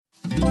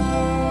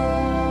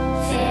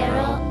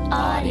Feral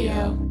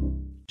Audio.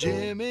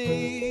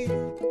 Jimmy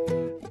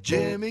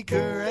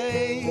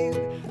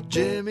Carrane.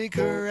 Jimmy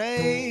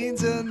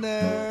Carrane's a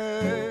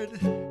nerd.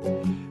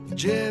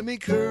 Jimmy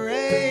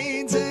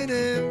Carrane's an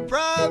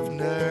improv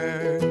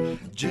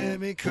nerd.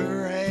 Jimmy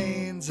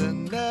Carrane's a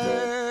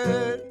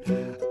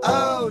nerd.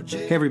 Oh,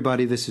 Hey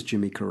everybody, this is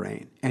Jimmy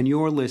Carrane, and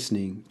you're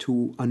listening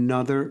to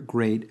another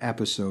great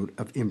episode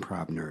of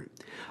Improv Nerd.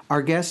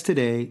 Our guest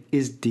today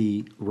is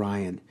Dee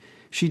Ryan.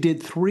 She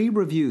did 3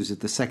 reviews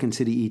at the Second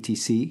City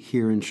ETC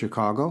here in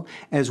Chicago,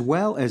 as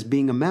well as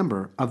being a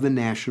member of the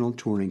National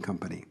Touring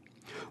Company.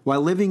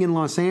 While living in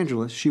Los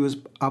Angeles, she was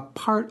a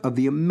part of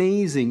the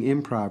amazing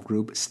improv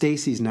group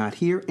Stacey's Not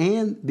Here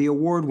and the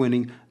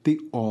award-winning The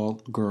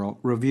All Girl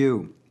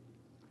Revue.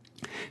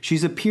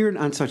 She's appeared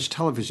on such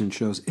television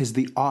shows as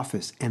The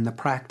Office and The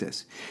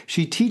Practice.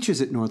 She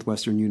teaches at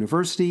Northwestern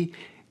University,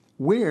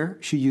 where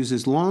she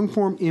uses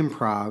long-form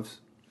improv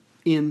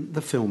in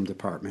the film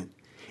department.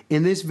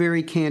 In this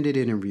very candid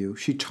interview,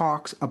 she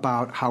talks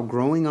about how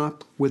growing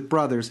up with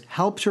brothers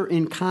helped her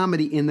in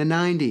comedy in the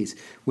 90s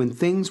when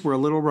things were a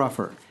little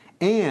rougher,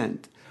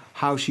 and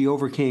how she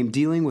overcame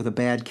dealing with a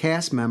bad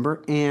cast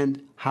member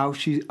and how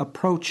she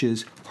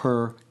approaches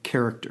her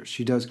characters.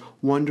 She does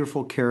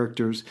wonderful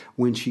characters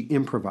when she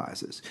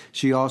improvises.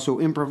 She also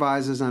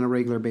improvises on a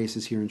regular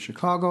basis here in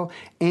Chicago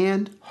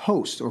and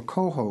hosts or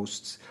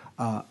co-hosts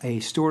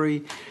a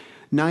story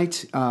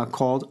night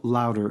called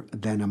Louder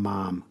Than a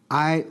Mom.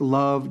 I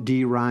love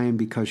Dee Ryan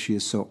because she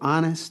is so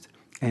honest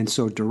and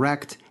so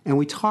direct, and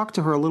we talked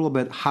to her a little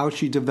bit how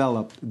she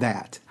developed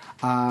that.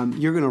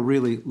 You're going to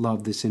really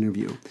love this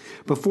interview.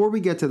 Before we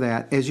get to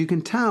that, as you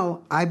can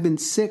tell, I've been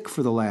sick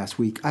for the last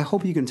week. I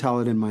hope you can tell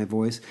it in my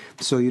voice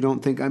so you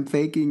don't think I'm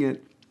faking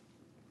it.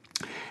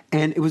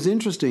 And it was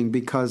interesting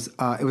because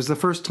it was the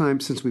first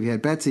time since we've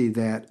had Betsy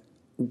that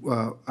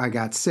I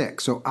got sick.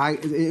 So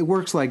it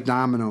works like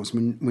dominoes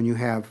when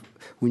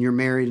you're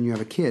married and you have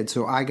a kid.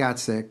 So I got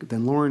sick,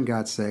 then Lauren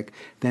got sick,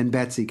 then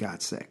Betsy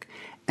got sick.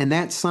 And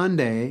that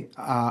Sunday,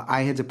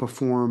 I had to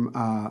perform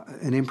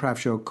an improv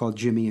show called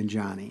Jimmy and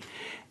Johnny.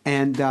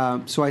 And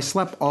so I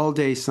slept all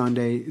day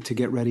Sunday to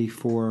get ready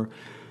for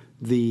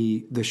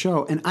the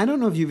show. And I don't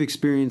know if you've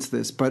experienced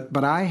this,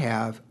 but I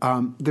have.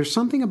 There's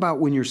something about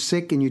when you're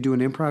sick and you do an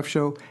improv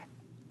show,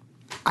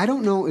 I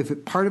don't know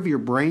if part of your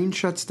brain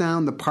shuts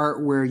down, the part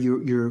where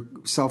you're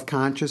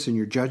self-conscious and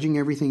you're judging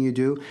everything you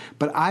do.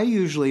 But I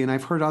usually, and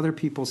I've heard other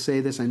people say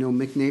this, I know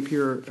Mick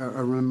Napier,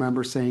 I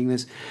remember saying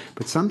this,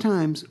 but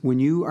sometimes when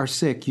you are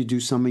sick, you do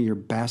some of your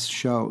best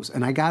shows.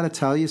 And I got to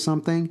tell you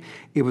something,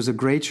 it was a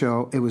great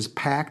show. It was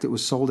packed. It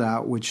was sold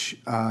out, which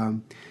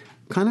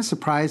kind of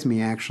surprised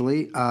me,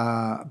 actually,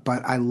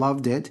 but I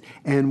loved it.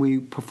 And we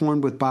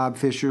performed with Bob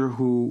Fisher,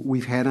 who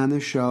we've had on the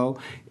show.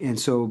 And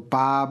so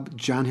Bob,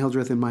 John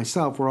Hildreth, and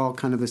myself, we're all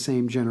kind of the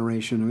same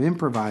generation of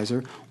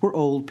improviser. We're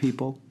old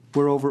people.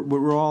 We're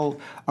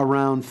all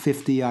around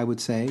 50, I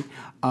would say.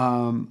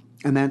 So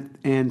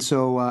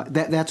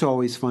that's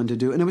always fun to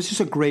do. And it was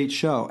just a great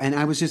show. And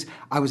I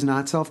was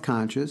not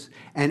self-conscious.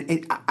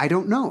 And I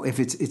don't know if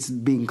it's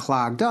being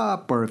clogged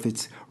up or if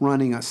it's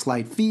running a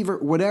slight fever,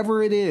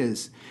 whatever it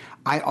is.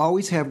 I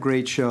always have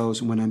great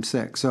shows when I'm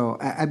sick. So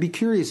I'd be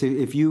curious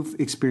if you've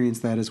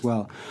experienced that as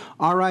well.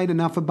 All right,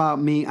 enough about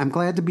me. I'm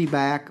glad to be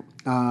back.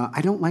 I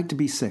don't like to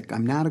be sick.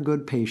 I'm not a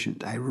good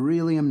patient. I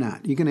really am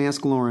not. You can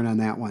ask Lauren on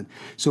that one.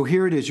 So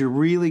here it is. You're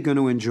really going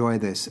to enjoy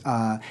this.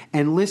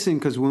 And listen,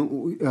 because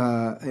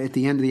at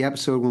the end of the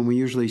episode, when we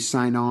usually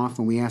sign off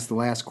and we ask the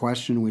last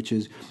question, which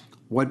is,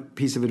 what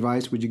piece of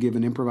advice would you give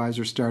an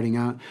improviser starting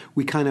out?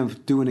 We kind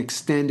of do a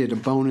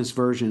bonus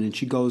version, and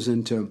she goes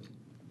into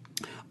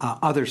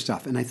other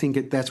stuff. And I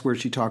think that's where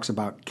she talks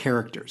about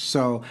characters,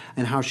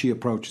 and how she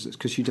approaches this,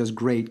 because she does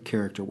great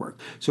character work.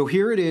 So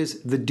here it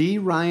is, the Dee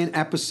Ryan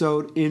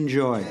episode.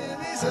 Enjoy.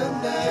 Jimmy's a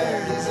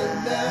nerd, he's a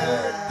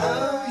nerd,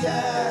 oh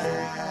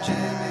yeah.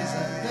 Jimmy's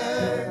a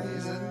nerd,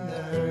 he's a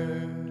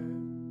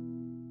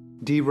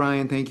nerd. Dee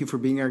Ryan, thank you for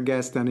being our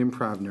guest on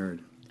Improv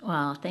Nerd.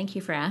 Well, thank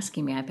you for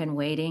asking me. I've been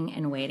waiting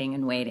and waiting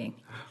and waiting.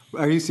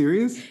 Are you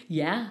serious?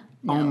 Yeah.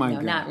 Oh my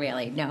God. Not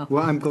really, no.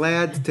 Well, I'm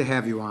glad to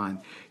have you on.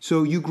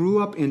 So you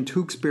grew up in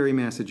Tewksbury,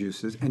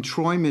 Massachusetts, and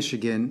Troy,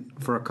 Michigan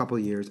for a couple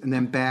of years, and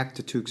then back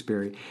to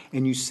Tewksbury.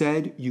 And you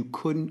said you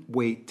couldn't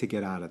wait to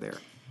get out of there.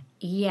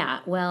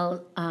 Yeah,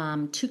 well,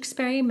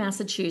 Tewksbury,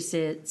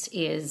 Massachusetts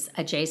is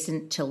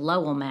adjacent to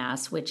Lowell,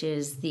 Mass., which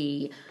is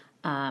the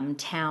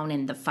town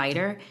in The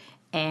Fighter.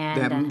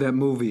 And that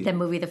movie. The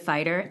movie The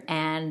Fighter,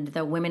 and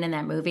the women in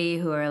that movie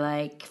who are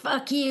like,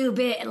 fuck you,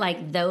 bitch.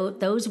 Like,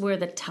 those were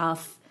the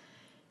tough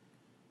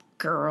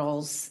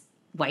girls,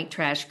 white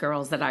trash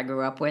girls that I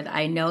grew up with.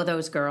 I know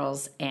those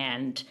girls,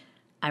 and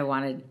I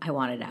wanted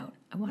out.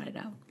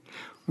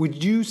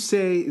 Would you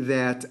say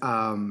that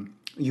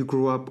you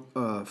grew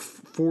up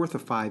fourth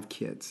of 5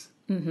 kids,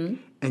 and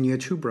you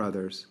had 2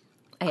 brothers?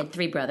 I had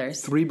 3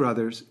 brothers. 3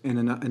 brothers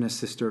and a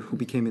sister who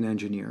became an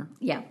engineer.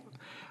 Yeah.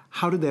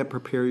 How did that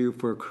prepare you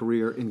for a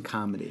career in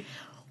comedy?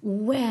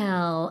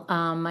 Well,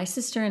 my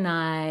sister and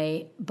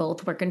I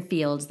both work in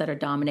fields that are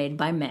dominated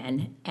by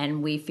men,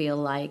 and we feel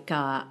like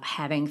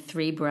having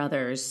three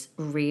brothers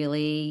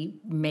really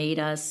made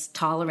us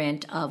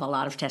tolerant of a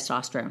lot of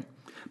testosterone.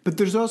 But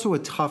there's also a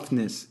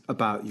toughness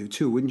about you,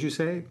 too, wouldn't you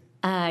say?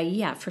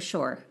 Yeah, for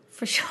sure.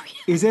 For sure.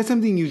 Yeah. Is that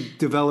something you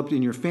developed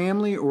in your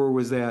family, or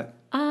was that...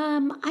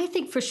 I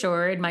think for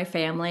sure in my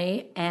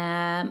family.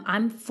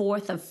 I'm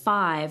fourth of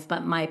five,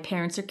 but my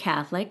parents are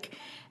Catholic,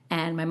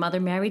 and my mother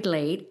married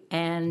late,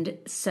 and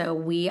so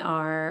we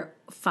are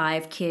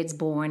five kids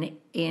born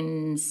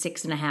in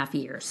 6.5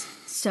 years.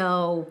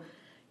 So,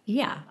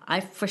 yeah,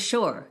 I for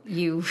sure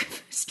you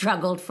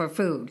struggled for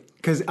food.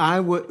 Because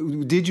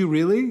did you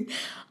really?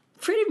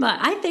 Pretty much,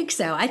 I think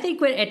so. I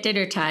think at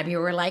dinner time you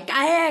were like,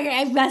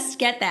 I must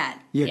get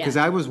that. Yeah, because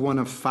I was one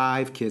of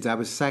five kids. I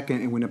was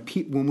second, and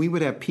when we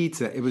would have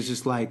pizza, it was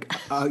just like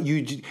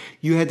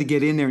you had to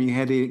get in there, and you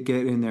had to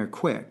get in there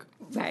quick.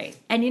 Right.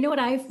 And you know what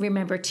I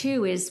remember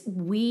too is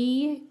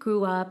we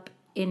grew up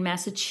in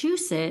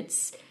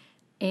Massachusetts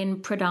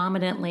in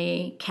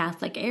predominantly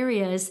Catholic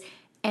areas,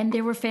 and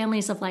there were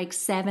families of like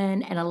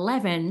 7 and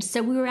 11.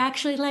 So we were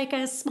actually like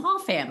a small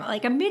family,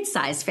 like a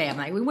mid-sized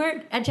family. We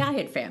weren't a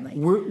giant family.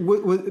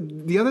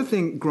 The other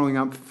thing growing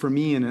up for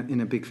me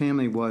in a big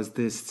family was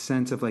this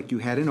sense of like you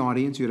had an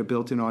audience, you had a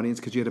built-in audience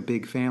because you had a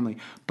big family,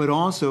 but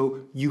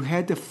also you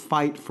had to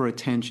fight for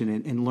attention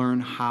and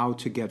learn how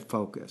to get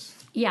focused.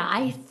 Yeah,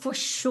 I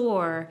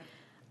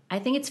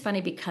think it's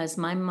funny because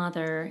my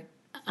mother,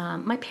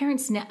 my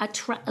parents,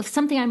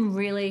 something I'm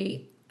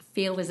really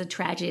feel was a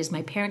tragedy is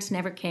my parents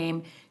never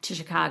came to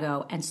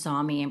Chicago and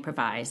saw me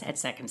improvise at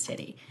Second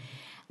City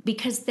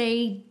because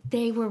they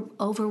were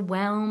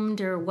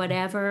overwhelmed or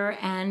whatever,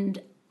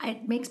 and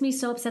it makes me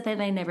so upset that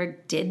they never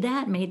did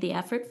that, made the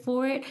effort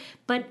for it,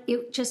 but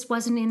it just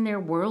wasn't in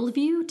their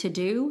worldview to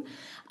do.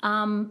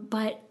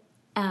 But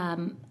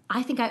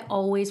I think I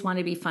always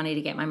wanted to be funny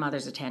to get my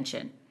mother's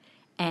attention.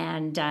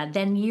 And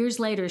then years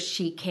later,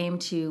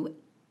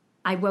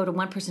 I wrote a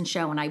one-person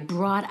show, and I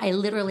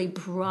literally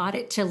brought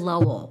it to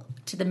Lowell,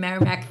 to the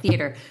Merrimack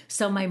Theater,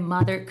 so my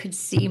mother could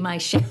see my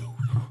show.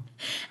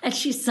 And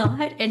she saw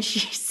it, and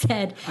she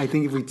said... I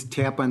think if we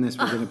tap on this,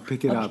 we're going to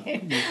pick it up.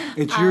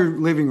 It's your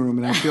living room,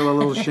 and I feel a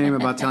little shame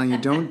about telling you,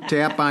 don't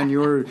tap on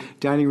your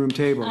dining room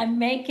table. I'm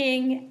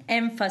making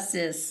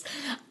emphasis.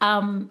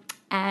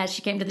 As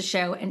she came to the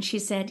show, and she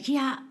said,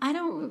 yeah,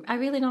 I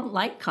really don't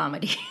like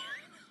comedy.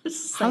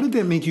 How did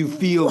that make you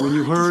feel when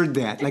you heard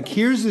that? Like,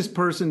 here's this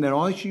person that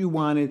all you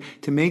wanted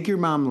to make your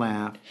mom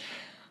laugh.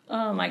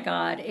 Oh my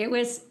God. It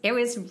was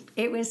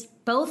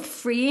both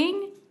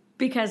freeing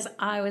because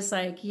I was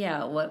like,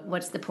 yeah,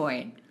 what's the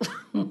point?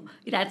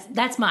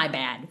 That's my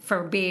bad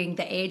for being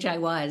the age I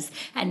was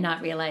and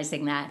not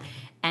realizing that.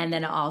 And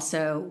then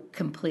also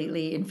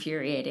completely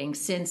infuriating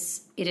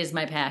since it is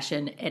my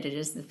passion and it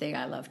is the thing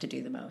I love to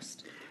do the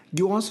most.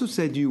 You also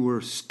said you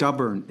were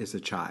stubborn as a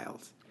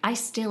child. I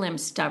still am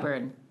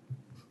stubborn.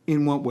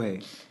 In what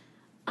way?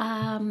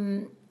 How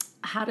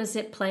does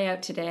it play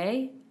out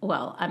today?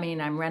 Well, I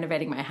mean, I'm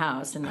renovating my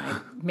house and I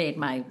made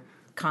my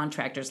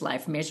contractor's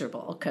life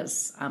miserable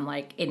because I'm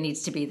like, it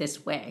needs to be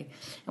this way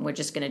and we're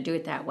just going to do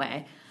it that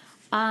way.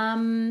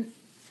 Well,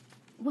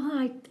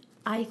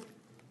 I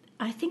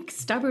think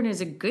stubborn is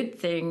a good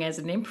thing as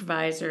an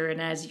improviser, and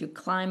as you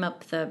climb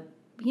up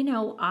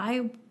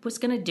I was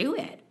going to do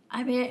it.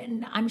 I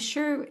mean, I'm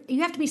sure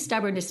you have to be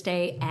stubborn to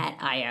stay at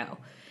I.O.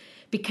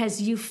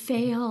 because you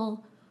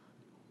fail.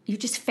 You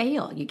just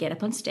fail. You get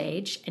up on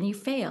stage and you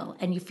fail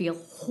and you feel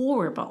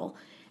horrible.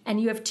 And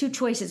you have two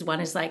choices. One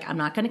is like, I'm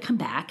not going to come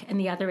back. And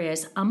the other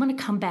is, I'm going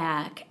to come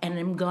back and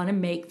I'm going to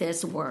make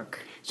this work.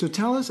 So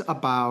tell us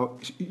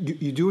about,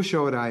 you do a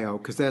show at I.O.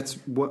 because that's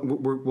what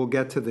we'll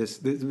get to this.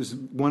 This was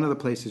one of the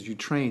places you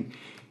train.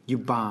 You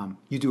bomb.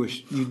 You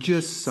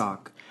just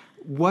suck.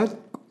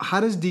 How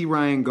does Dee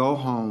Ryan go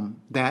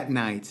home that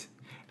night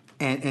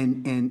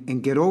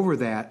and get over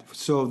that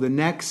so the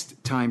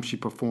next time she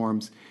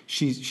performs,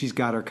 she's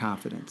got her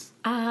confidence?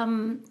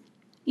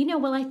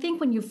 Well, I think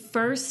when you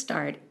first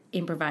start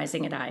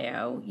improvising at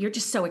I.O., you're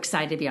just so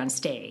excited to be on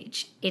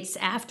stage. It's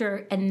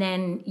after, and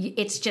then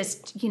it's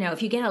just,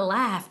 if you get a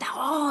laugh,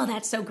 oh,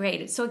 that's so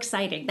great. It's so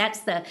exciting.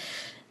 That's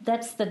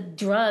the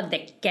drug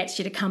that gets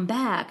you to come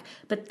back.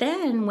 But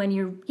then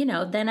when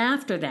then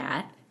after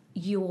that,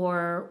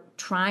 you're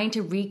trying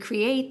to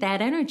recreate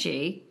that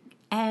energy,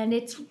 and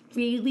it's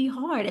really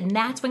hard. And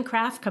that's when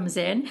craft comes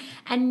in,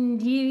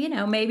 and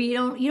maybe you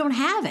don't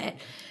have it.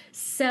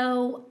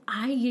 So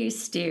I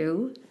used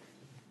to.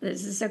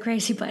 This is so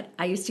crazy, but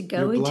I used to go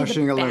You're into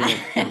blushing the a little.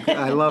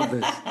 I love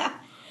this.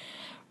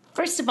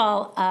 First of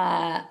all,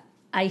 I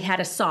had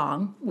a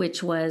song,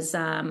 which was,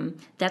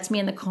 that's me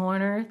in the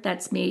corner,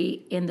 that's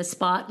me in the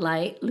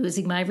spotlight,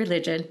 losing my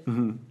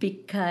religion,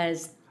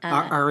 because...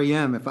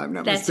 R.E.M., if I'm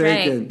not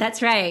mistaken.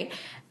 That's right.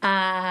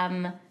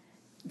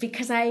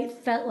 Because I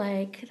felt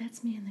like,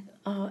 that's me in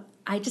the...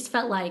 I just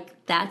felt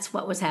like that's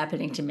what was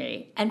happening to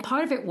me. And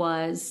part of it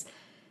was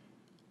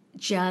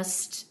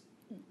just...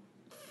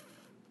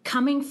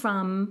 coming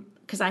from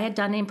because I had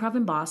done improv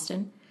in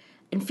Boston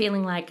and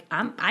feeling like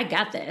I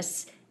got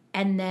this,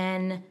 and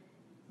then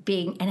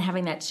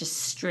having that just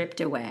stripped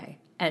away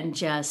and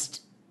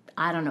just,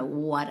 I don't know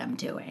what I'm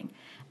doing.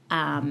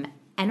 And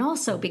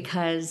also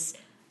because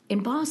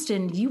in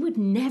Boston, you would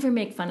never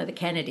make fun of the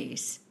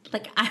Kennedys.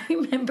 Like, I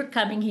remember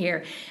coming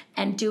here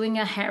and doing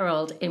a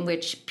Herald in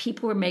which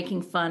people were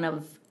making fun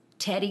of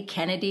Teddy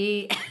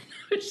Kennedy. And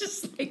I was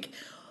just like,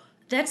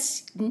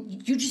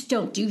 you just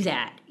don't do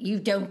that. You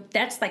don't,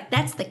 that's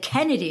the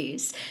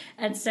Kennedys.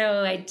 And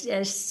so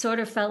I sort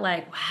of felt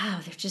like, wow,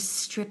 they're just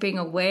stripping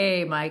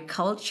away my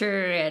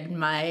culture and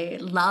my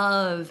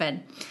love.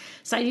 And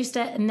so I used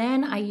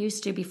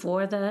to,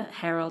 before the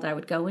Herald, I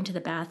would go into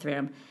the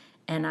bathroom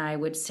and I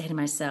would say to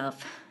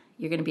myself,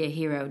 you're going to be a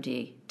hero,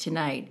 Dee.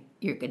 Tonight,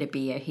 you're going to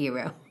be a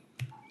hero.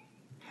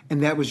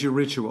 And that was your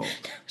ritual?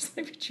 That was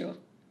my ritual,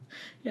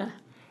 yeah.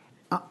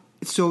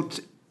 So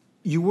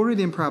you were at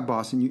Improv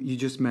Boston, you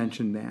just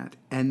mentioned that.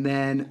 And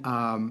then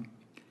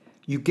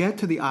you get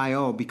to the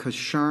I.O. because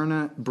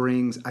Sharna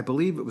brings, I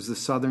believe it was the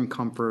Southern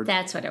Comfort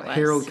That's what it was.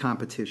 Herald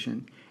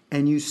competition.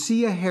 And you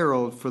see a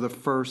Herald for the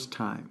first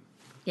time.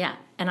 Yeah,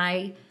 and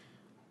I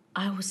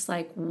was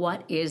like,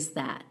 what is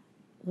that?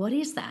 What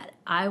is that?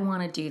 I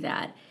want to do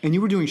that. And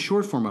you were doing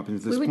short form up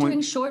until this point. We were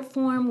doing short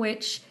form,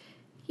 which,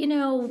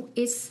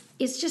 is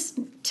just,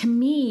 to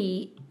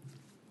me,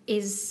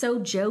 is so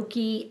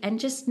jokey and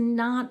just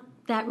not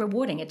that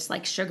rewarding. It's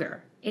like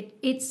sugar.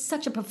 It's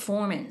such a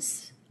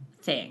performance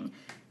thing.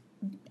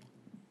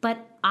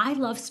 But I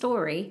love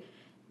story,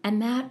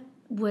 and that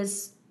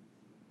was,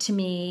 to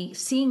me,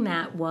 seeing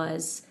that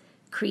was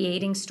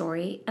creating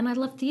story, and I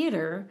love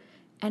theater,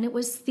 and it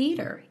was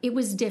theater. It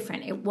was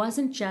different. It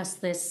wasn't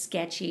just this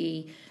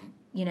sketchy,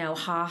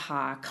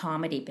 ha-ha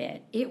comedy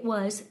bit. It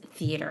was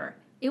theater.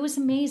 It was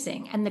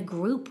amazing. And the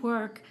group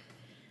work,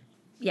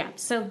 yeah.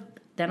 So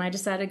then I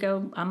decided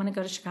I'm going to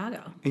go to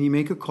Chicago. And you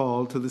make a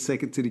call to the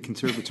Second City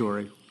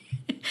Conservatory.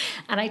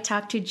 And I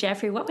talked to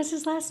Jeffrey. What was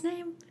his last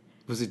name?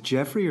 Was it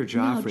Jeffrey or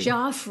Joffrey? No,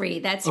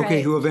 Joffrey. That's right.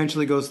 Okay, who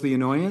eventually goes to the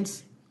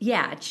Annoyance?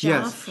 Yeah,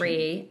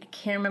 Joffrey. Yes. I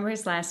can't remember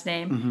his last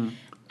name. Mm-hmm.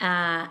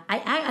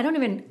 I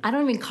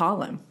don't even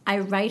call him. I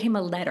write him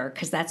a letter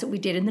because that's what we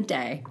did in the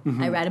day.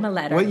 Mm-hmm. I write him a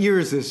letter. What year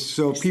is this?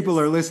 So people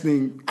are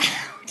listening.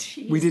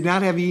 We did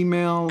not have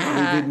email. We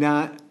did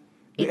not.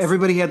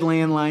 Everybody had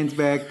landlines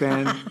back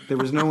then. There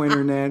was no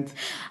internet.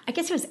 I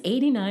guess it was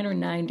 89 or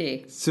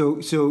 90.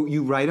 So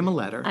you write him a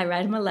letter. I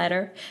write him a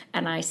letter,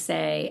 and I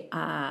say,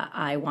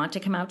 I want to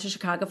come out to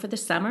Chicago for the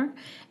summer,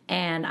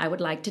 and I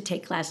would like to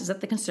take classes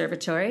at the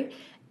conservatory.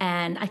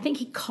 And I think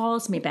he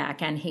calls me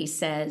back, and he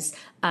says,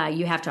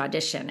 you have to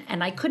audition.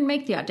 And I couldn't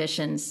make the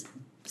auditions,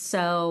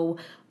 so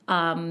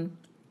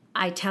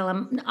I tell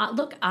him,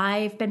 look,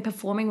 I've been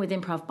performing with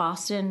Improv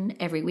Boston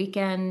every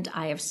weekend.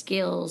 I have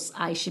skills.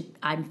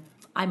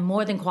 I'm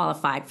more than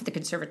qualified for the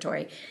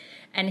conservatory.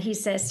 And he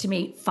says to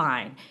me,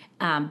 fine,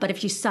 but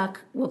if you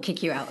suck, we'll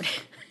kick you out.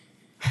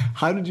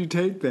 How did you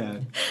take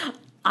that?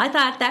 I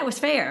thought that was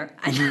fair.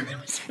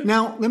 Mm-hmm.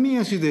 Now, let me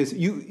ask you this.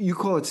 You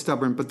call it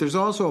stubborn, but there's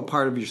also a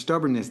part of your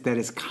stubbornness that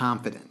is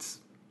confidence.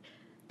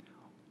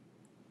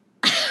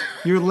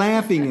 You're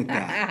laughing at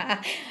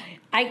that.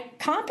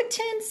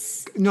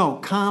 Competence? No,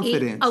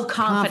 confidence.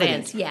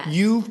 Confidence, yes.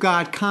 You've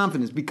got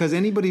confidence because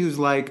anybody who's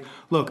like,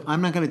 look,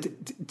 I'm not going to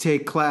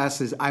take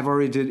classes. I've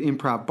already did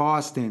Improv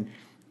Boston.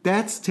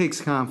 That takes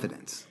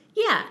confidence.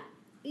 Yeah.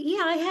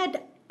 Yeah,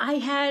 I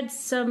had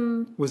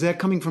some... Was that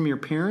coming from your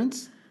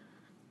parents?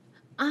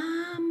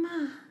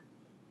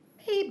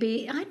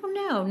 Maybe. I don't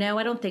know. No,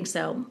 I don't think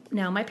so.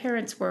 No, my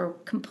parents were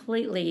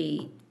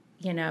completely,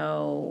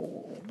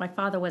 my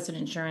father was an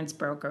insurance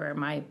broker.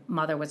 My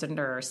mother was a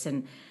nurse,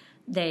 and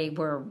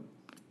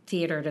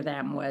theater to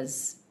them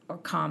or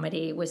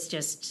comedy was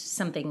just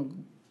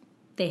something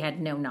they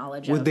had no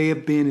knowledge of. Would they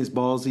have been as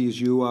ballsy as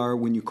you are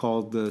when you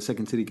called the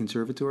Second City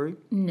Conservatory?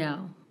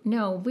 No,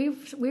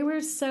 we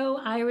were so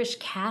Irish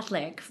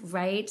Catholic,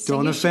 right? So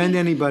don't offend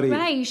anybody.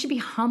 Right, you should be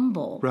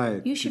humble.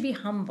 Right. You should be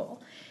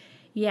humble.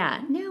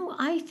 Yeah, no,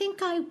 I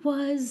think I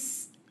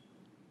was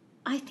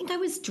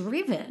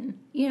driven.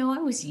 I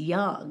was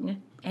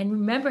young. And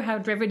remember how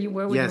driven you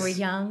were when you were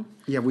young?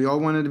 Yeah, we all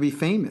wanted to be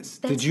famous.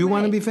 Did you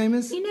want to be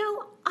famous?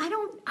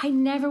 I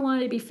never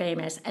wanted to be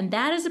famous. And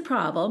that is a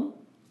problem.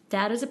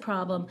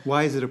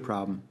 Why is it a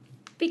problem?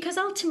 Because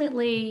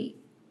ultimately,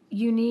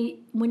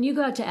 when you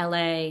go out to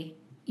LA,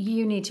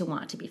 you need to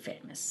want to be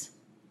famous.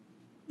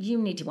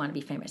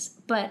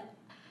 But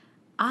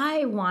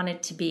I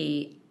wanted to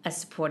be a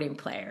supporting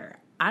player.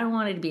 I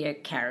wanted to be a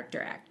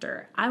character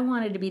actor. I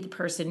wanted to be the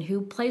person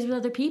who plays with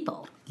other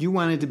people. You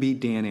wanted to be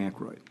Dan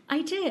Aykroyd.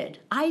 I did.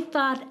 I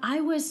thought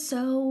I was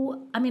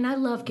I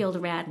love Gilda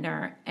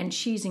Radner, and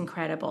she's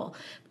incredible.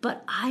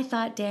 But I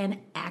thought Dan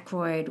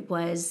Aykroyd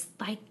was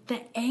like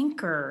the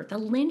anchor, the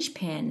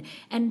linchpin,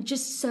 and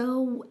just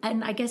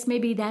and I guess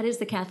maybe that is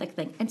the Catholic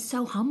thing, and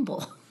so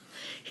humble.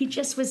 He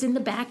just was in the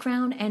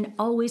background and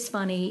always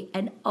funny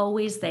and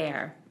always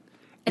there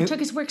and took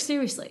his work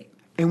seriously.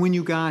 And when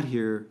you got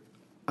here,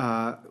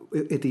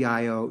 at the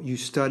IO, you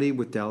studied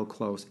with Del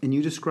Close, and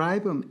you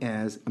describe him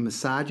as a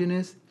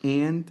misogynist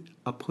and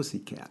a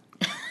pussycat.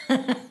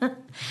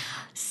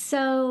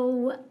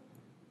 So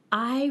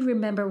I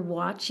remember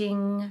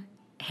watching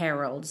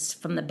Harold's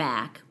from the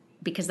back,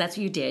 because that's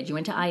what you did. You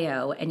went to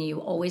IO, and you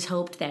always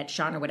hoped that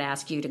Shauna would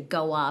ask you to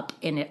go up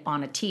in it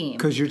on a team.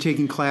 Because you're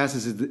taking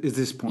classes at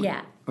this point.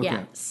 Yeah, okay.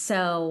 yeah.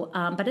 So,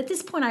 but at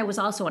this point, I was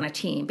also on a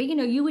team. But,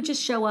 you would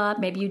just show up.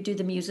 Maybe you'd do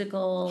the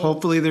musical.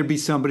 Hopefully there'd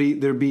be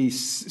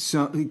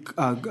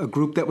a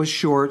group that was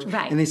short.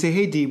 Right. And they say,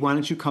 hey, Dee, why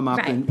don't you come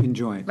up and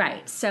join?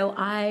 Right. So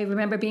I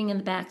remember being in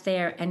the back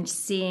there and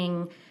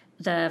seeing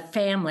the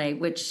family,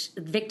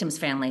 victim's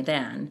family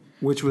then.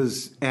 Which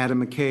was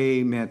Adam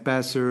McKay, Matt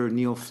Besser,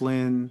 Neil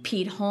Flynn.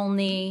 Pete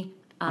Holney.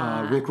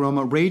 Rick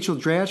Roma. Rachel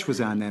Drash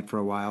was on that for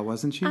a while,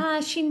 wasn't she?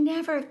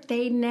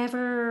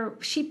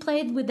 She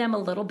played with them a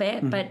little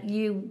bit, but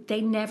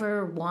they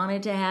never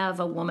wanted to have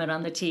a woman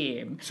on the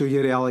team. So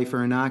you had Ali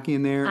Farinaki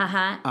in there.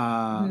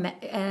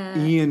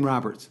 Ian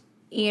Roberts.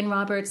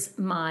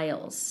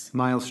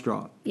 Miles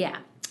Straw. Yeah.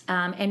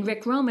 And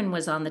Rick Roman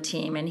was on the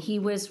team, and he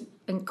was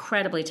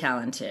incredibly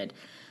talented.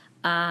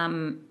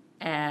 So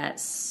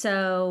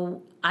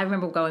I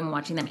remember going and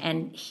watching them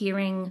and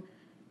hearing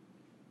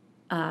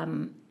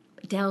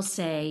Del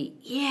say,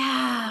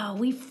 yeah,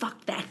 we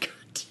fucked that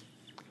cunt.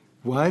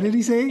 What did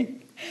he say?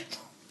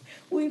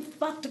 We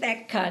fucked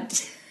that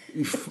cunt.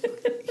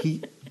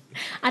 He.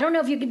 I don't know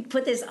if you can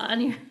put this on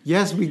here.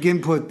 Yes, we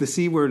can put the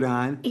C word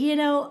on.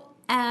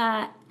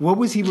 What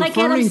was he referring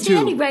to? Like I'm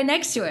standing right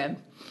next to him.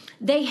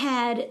 They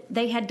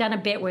had done a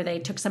bit where they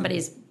took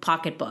somebody's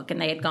pocketbook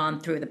and they had gone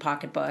through the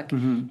pocketbook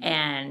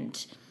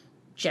and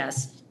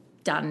just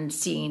done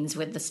scenes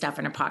with the stuff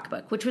in her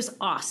pocketbook, which was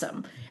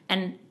awesome.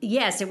 And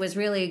yes, it was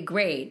really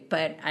great,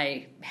 but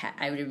I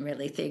didn't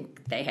really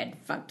think they had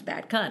fucked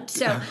that cunt.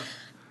 So,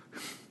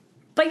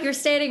 but you're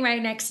standing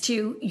right next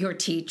to your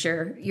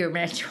teacher, your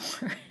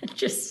mentor,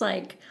 just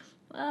like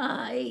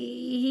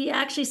he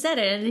actually said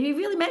it, and he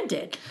really meant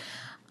it.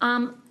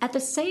 At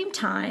the same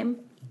time,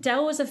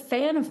 Del was a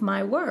fan of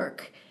my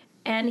work,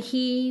 and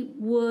he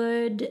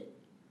would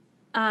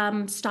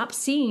stop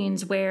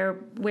scenes where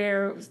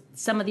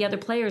some of the other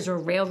players were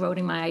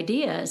railroading my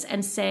ideas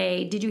and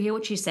say, did you hear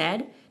what she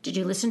said? Did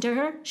you listen to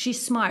her?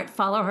 She's smart.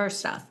 Follow her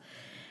stuff.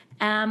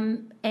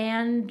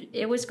 And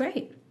it was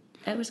great.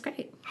 It was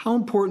great. How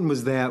important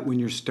was that when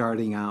you're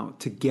starting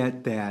out to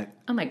get that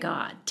Oh, my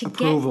God. To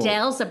approval? Get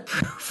Del's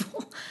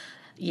approval.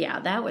 Yeah,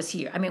 that was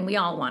huge. I mean, we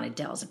all wanted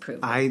Del's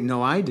approval. I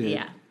know I did.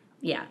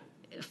 Yeah,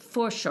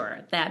 for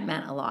sure. That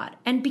meant a lot.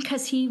 And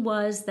because he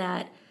was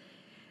that,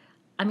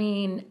 I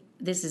mean,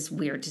 this is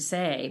weird to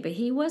say, but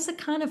he was a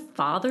kind of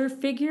father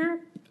figure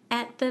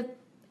at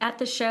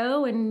the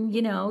show, and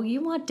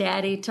you want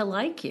Daddy to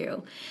like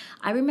you.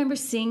 I remember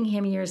seeing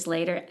him years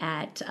later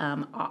at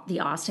the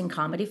Austin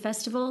Comedy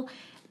Festival,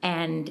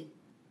 and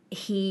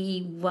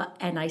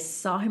I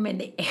saw him in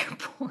the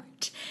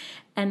airport,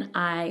 and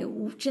I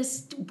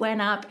just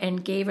went up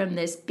and gave him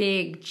this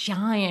big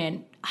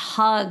giant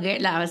hug,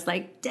 and I was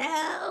like,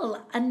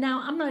 Del. And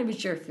now I'm not even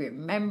sure if he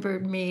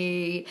remembered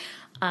me,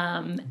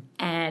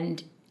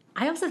 and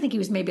I also think he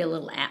was maybe a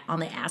little on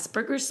the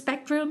Asperger's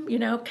spectrum,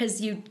 because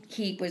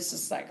he was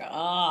just like,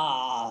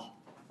 oh,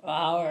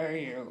 how are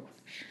you?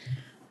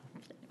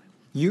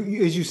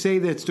 You, as you say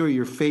that story,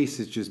 your face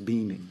is just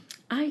beaming.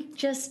 I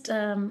just,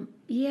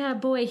 yeah,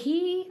 boy,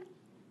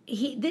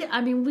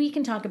 I mean, we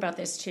can talk about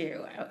this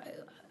too.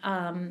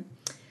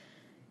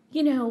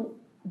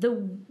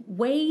 The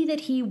way that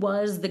he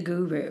was the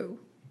guru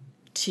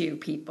to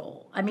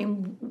people. I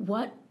mean,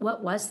 what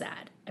was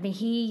that? I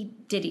mean,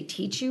 did he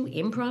teach you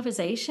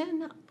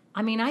improvisation?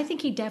 I mean, I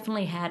think he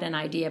definitely had an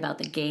idea about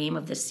the game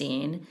of the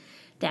scene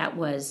that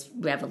was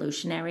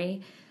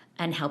revolutionary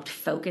and helped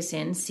focus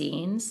in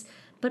scenes.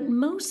 But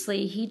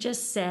mostly he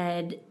just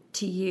said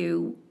to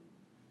you,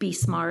 be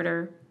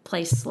smarter,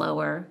 play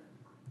slower,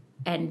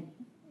 and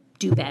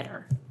do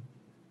better.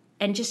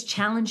 And just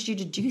challenged you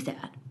to do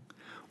that.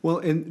 Well,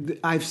 and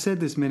I've said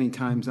this many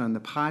times on the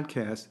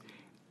podcast,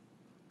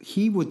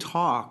 he would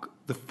talk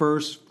the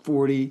first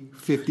 40,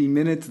 50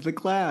 minutes of the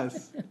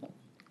class.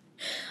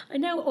 I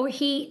know. Or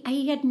he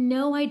had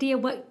no idea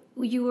what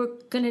you were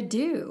going to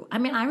do. I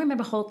mean, I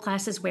remember whole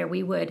classes where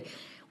we would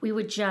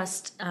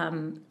just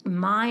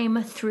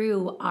mime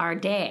through our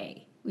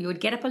day. We would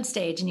get up on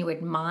stage and you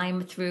would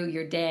mime through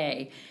your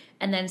day.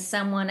 And then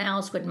someone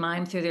else would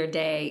mime through their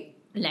day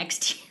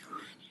next to you.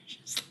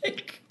 Just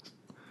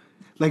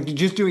like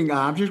just doing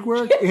object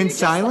work in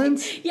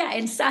silence? Yeah,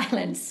 in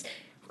silence.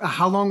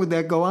 How long would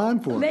that go on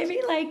for? Maybe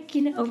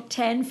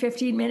 10,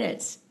 15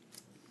 minutes.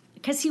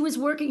 Because he was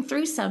working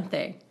through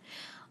something.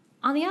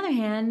 On the other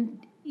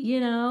hand,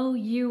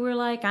 you were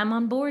like, I'm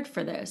on board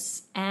for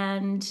this.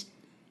 And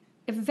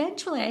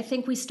eventually, I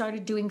think we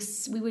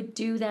would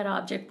do that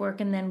object work,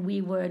 and then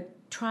we would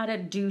try to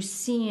do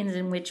scenes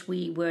in which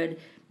we would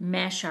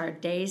mesh our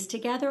days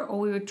together, or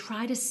we would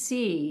try to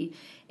see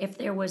if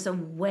there was a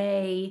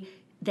way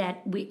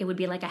that it would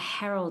be like a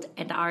herald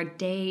and our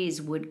days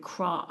would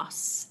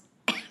cross.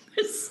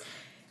 because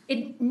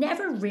it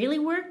never really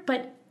worked.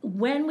 But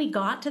when we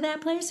got to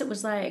that place, it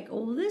was like,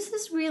 oh, this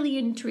is really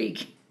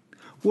intriguing.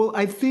 Well,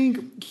 I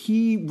think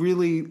he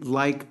really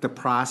liked the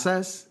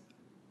process.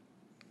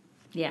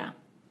 Yeah,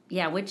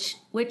 which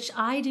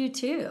I do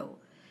too,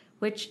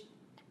 which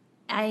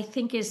I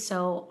think is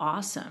so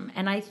awesome,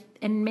 and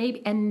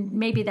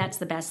maybe that's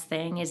the best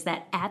thing is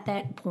that at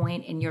that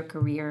point in your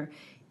career,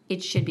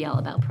 it should be all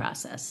about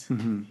process.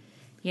 Mm-hmm.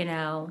 You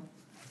know,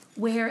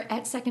 where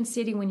at Second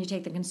City when you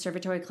take the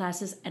conservatory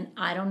classes, and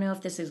I don't know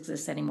if this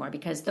exists anymore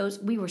because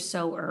we were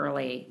so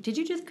early. Did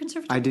you do the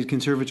conservatory? I did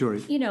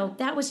conservatory. You know,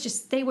 that was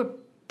just they were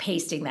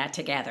pasting that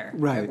together.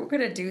 Right. We're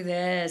going to do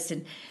this.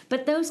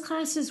 But those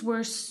classes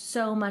were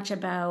so much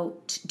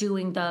about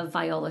doing the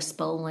viola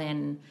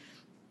spolin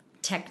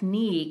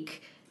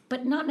technique,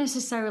 but not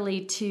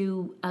necessarily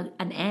to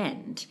an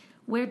end,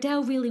 where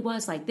Dell really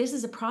was like, this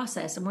is a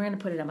process and we're going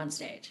to put it up on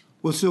stage.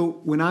 Well, so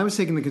when I was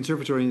taking the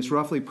conservatory, and it's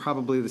roughly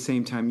probably the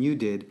same time you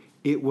did,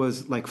 it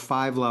was like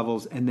 5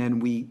 levels, and then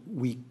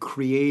we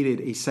created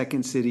a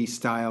Second City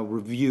style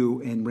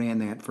review and ran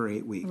that for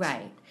 8 weeks.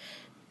 Right.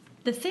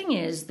 The thing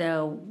is,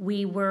 though,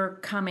 we were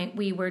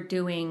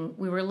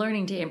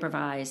learning to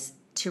improvise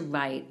to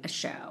write a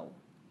show,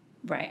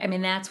 right? I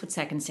mean, that's what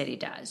Second City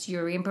does.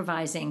 You're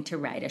improvising to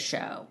write a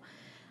show.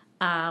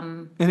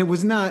 And it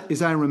was not,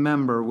 as I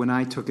remember, when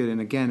I took it, and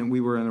again,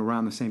 we were in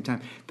around the same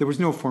time, there was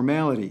no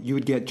formality. You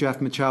would get Jeff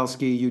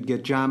Michalski, you'd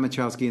get John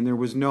Michalski, and there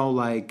was no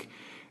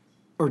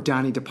or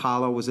Donnie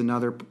DiPaolo was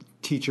another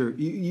teacher.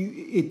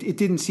 It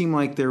didn't seem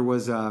like there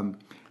was...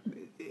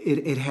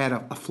 It had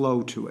a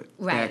flow to it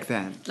back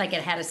then. Like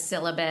it had a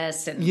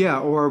syllabus. And yeah,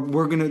 or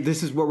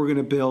this is what we're going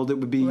to build. It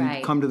would be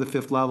right. Come to the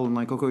 5th level and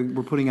like, okay,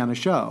 we're putting on a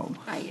show.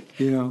 Right.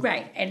 You know?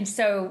 Right. And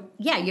so,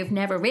 yeah, you've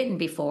never written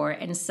before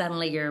and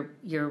suddenly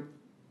you're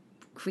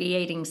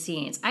creating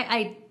scenes.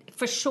 I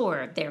for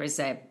sure there is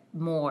a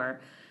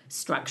more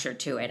structure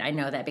to it. I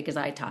know that because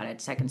I taught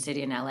at Second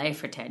City in LA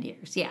for 10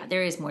 years. Yeah,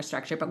 there is more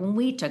structure. But when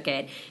we took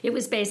it, it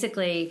was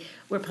basically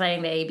we're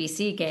playing the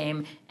ABC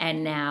game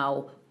and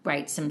now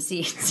write some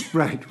scenes.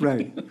 Right.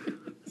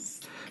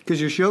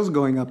 Because your show's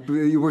going up.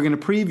 We're going to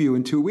preview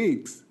in 2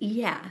 weeks.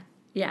 Yeah.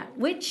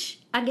 Which,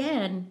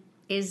 again,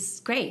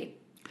 is great.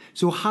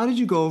 So how did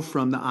you go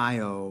from the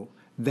IO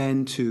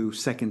then to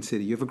Second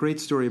City? You have a great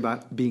story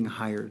about being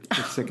hired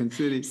at Second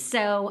City.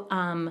 So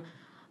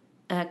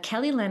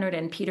Kelly Leonard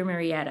and Peter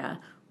Marietta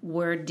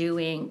were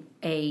doing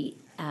they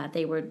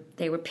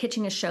were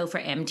pitching a show for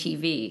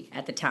MTV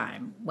at the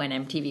time when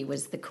MTV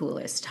was the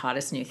coolest,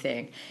 hottest new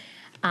thing.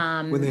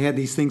 When they had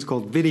these things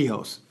called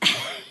videos.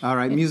 All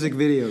right, music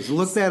videos.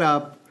 Look that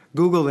up.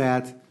 Google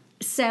that.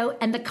 So,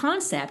 and the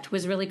concept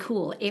was really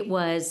cool. It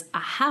was a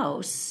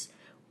house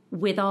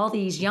with all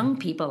these young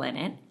people in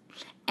it,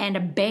 and a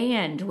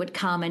band would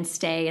come and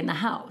stay in the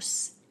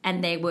house.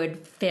 And they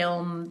would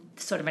film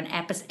sort of an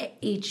episode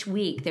each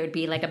week. There would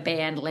be like a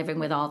band living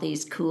with all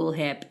these cool,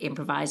 hip,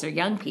 improviser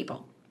young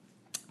people.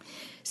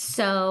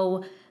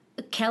 So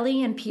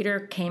Kelly and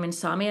Peter came and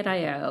saw me at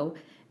I.O.,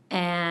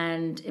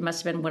 and it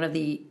must have been one of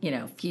the,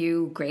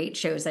 few great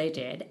shows I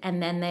did.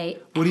 And then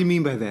What do you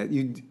mean by that?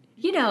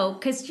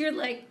 Because you're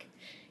like,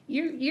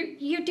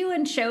 you're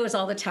doing shows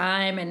all the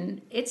time, and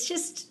it's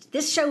just,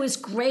 this show is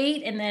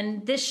great, and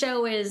then this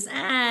show is,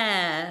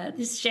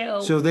 this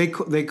show. So they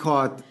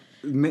caught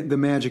the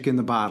magic in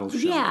the bottle show.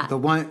 Yeah. The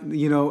one,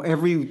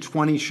 every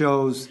 20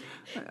 shows...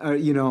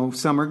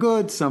 some are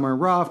good, some are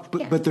rough,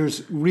 but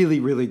there's really,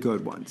 really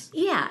good ones.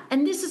 Yeah,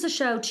 and this is a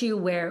show, too,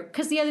 where...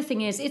 Because the other thing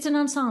is, it's an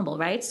ensemble,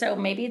 right? So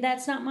maybe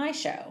that's not my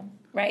show,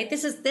 right?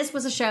 This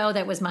was a show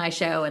that was my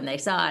show, and they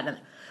saw it, and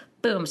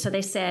boom. So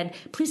they said,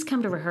 please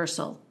come to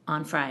rehearsal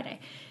on Friday.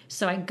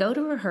 So I go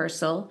to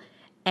rehearsal,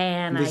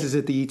 and This is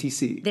at the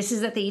ETC. This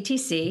is at the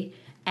ETC.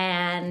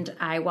 And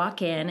I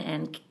walk in,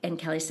 and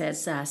Kelly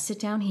says, sit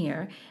down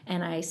here.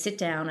 And I sit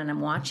down, and I'm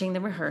watching the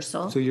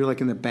rehearsal. So you're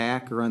like in the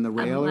back or on the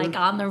rail? I'm like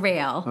on the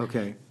rail.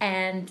 Okay.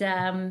 And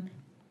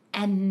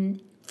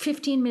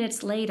 15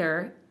 minutes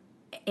later,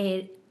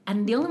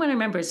 and the only one I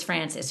remember is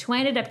Frances, who I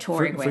ended up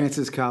touring with.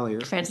 Frances Collier,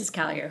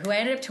 who I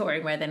ended up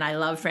touring with, and I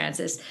love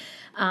Frances.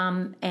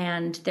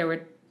 And there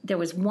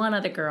was one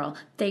other girl.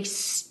 They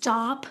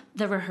stop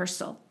the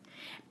rehearsal,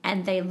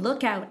 and they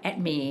look out at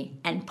me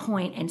and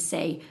point and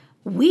say,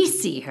 we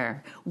see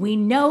her. We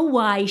know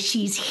why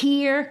she's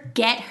here.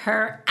 Get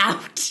her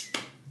out.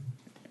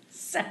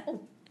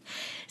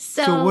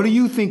 So what are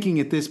you thinking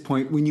at this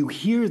point when you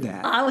hear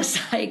that? I was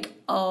like,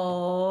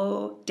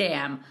 oh,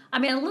 damn. I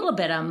mean, a little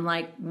bit. I'm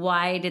like,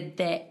 why did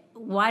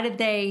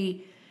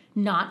they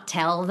not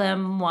tell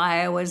them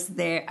why I was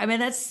there? I mean,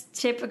 that's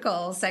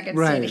typical Second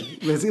City.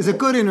 Right. It's a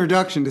good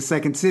introduction to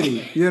Second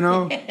City,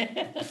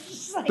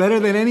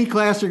 Better than any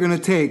class you're going to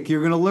take.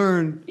 You're going to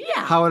learn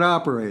how it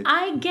operates.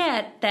 I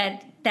get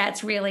that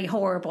that's really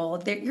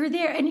horrible. You're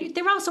there, and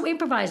they're also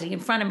improvising in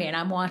front of me, and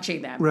I'm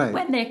watching them. Right.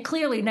 When they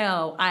clearly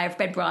know I've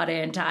been brought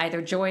in to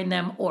either join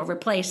them or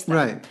replace them.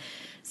 Right.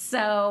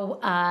 So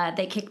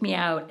they kick me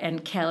out,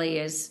 and Kelly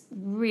is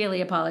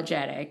really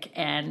apologetic.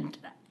 And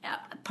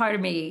part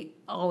of me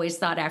always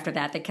thought after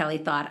that Kelly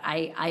thought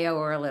I owe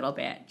her a little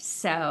bit.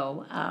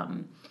 So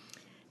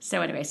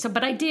anyway,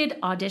 but I did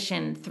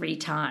audition 3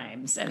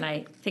 times, and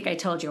I think I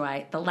told you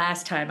the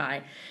last time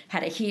I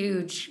had a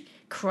huge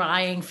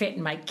crying fit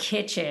in my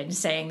kitchen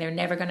saying they're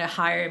never going to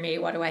hire me.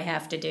 What do I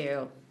have to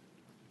do?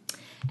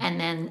 And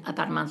then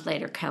about a month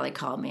later, Kelly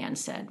called me and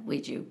said,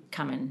 would you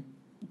come and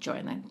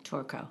join the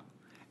tour co?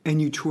 And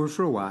you toured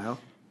for a while.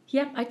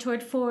 Yep, I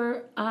toured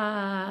for,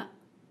 I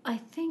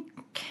think,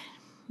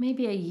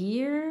 maybe a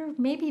year,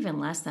 maybe even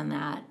less than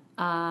that.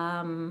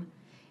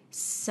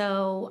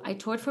 So I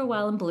toured for a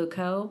while in Blue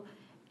Co.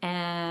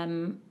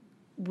 I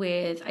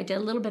did a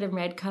little bit in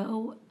Red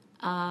Co.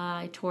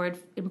 I toured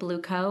in Blue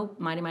Co.,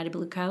 Mighty Mighty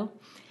Blue Co.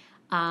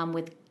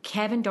 With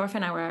Kevin Dorff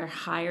and I were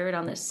hired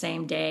on the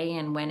same day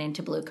and went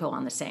into Blue Co.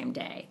 on the same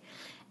day.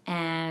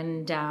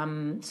 And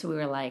so we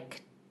were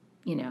like,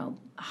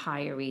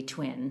 hirey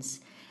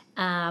twins.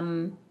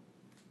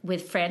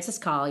 With Frances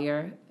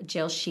Collier,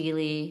 Jill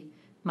Sheely,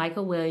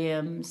 Michael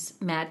Williams,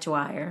 Matt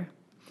Dwyer.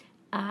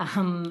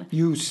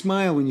 You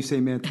smile when you say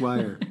Matt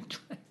Dwyer.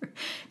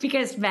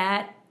 Because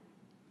Matt,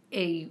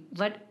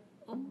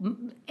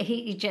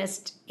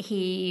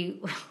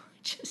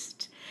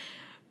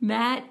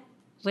 Matt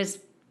was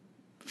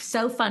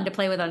so fun to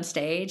play with on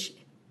stage,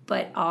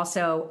 but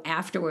also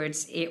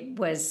afterwards it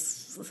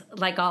was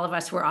like all of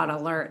us were on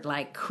alert,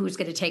 like who's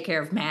going to take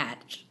care of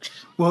Matt?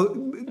 Well,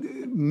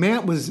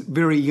 Matt was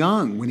very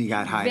young when he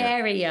got hired.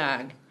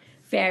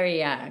 Very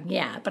young,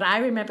 yeah. But I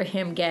remember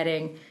him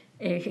getting,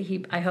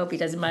 I hope he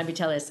doesn't mind me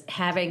telling us,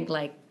 having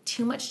like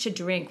too much to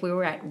drink. We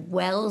were at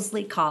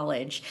Wellesley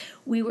College.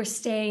 We were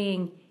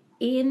staying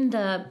in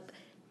the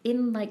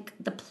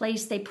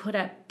place they put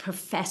up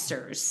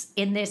professors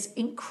in this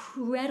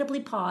incredibly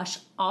posh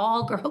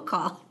all-girl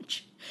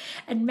college.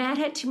 And Matt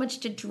had too much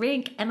to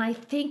drink, and I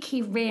think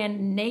he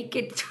ran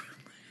naked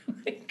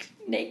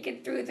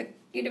through the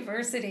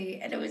university,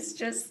 and it was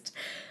just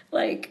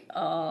like,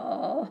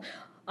 oh.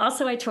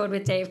 Also, I toured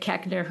with Dave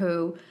Koechner,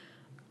 who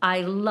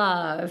I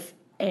love,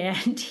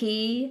 and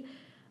he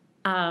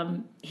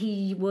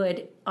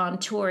would, on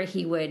tour,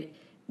 he would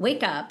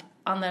wake up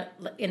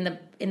in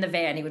the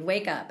van. He would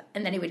wake up,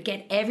 and then he would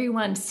get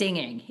everyone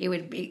singing. He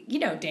would be,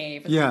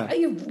 Dave. Yeah. Like,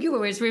 you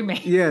were his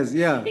roommate. Yes,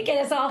 yeah. He'd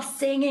get us all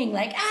singing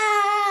like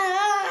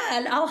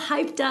and all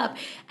hyped up,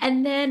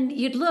 and then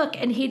you'd look,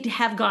 and he'd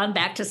have gone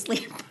back to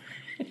sleep.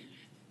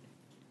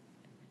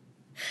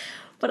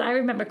 But I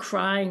remember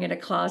crying in a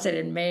closet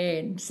in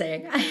Maine,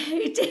 saying, "I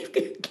hate Dave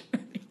Koechner."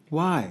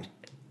 Why?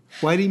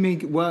 Why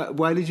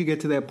did you get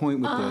to that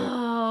point with Dave?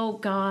 Oh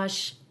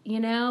gosh.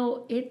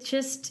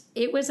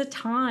 It was a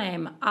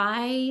time.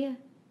 I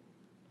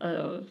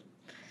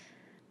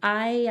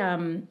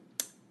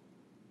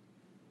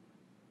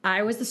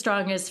was the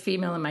strongest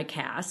female in my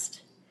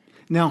cast.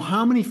 Now,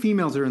 how many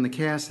females are in the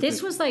cast?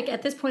 This was like,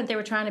 at this point, they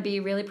were trying to be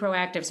really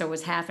proactive, so it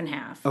was half and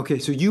half. Okay,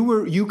 so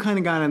you kind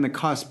of got on the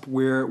cusp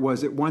where it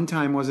was at one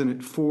time, wasn't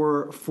it,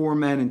 four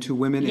men and 2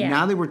 women, Yeah. and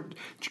now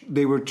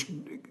they were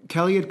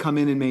Kelly had come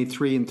in and made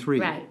 3 and 3.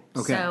 Right.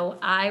 Okay. So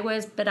I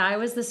was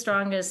the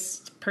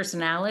strongest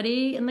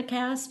personality in the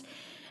cast,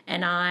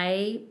 and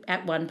I,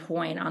 at one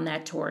point on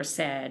that tour,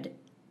 said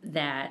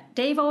that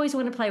Dave always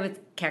wanted to play with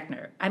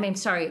Koechner.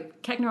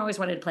 Koechner always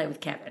wanted to play with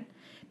Kevin.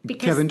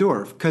 Kevin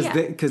Dorff, because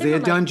they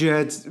had done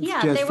Jazz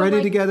Freddy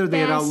like together. They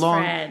had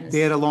friends.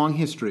 They had a long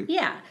history.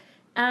 Yeah,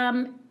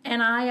 and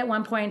I at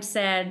one point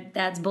said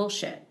that's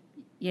bullshit.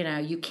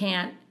 You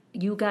can't.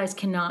 You guys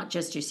cannot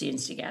just do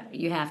scenes together.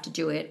 You have to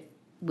do it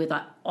with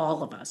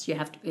all of us. You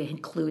have to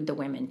include the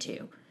women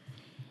too.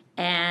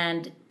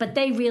 But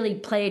they really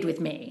played with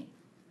me,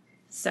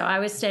 so I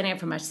was standing up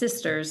for my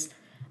sisters,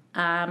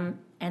 and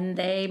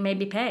they made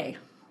me pay.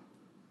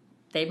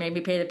 They made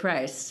me pay the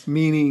price.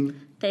 Meaning?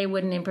 They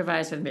wouldn't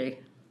improvise with me.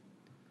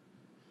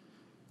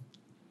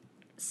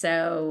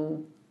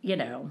 So,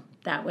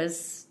 that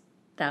was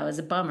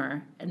a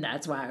bummer, and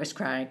that's why I was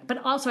crying. But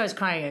also I was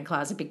crying in a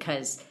closet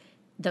because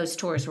those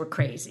tours were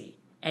crazy.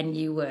 And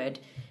you would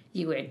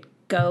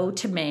go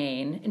to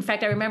Maine. In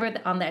fact, I remember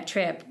on that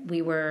trip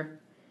we were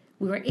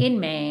in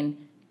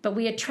Maine, but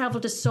we had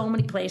traveled to so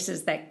many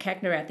places that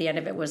Koechner at the end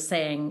of it was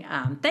saying,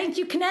 "Thank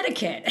you,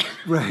 Connecticut."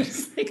 Right.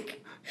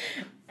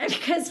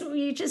 Because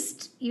you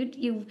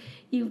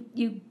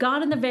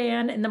got in the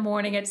van in the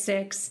morning at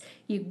 6.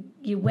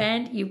 You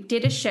went, you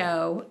did a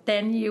show.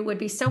 Then you would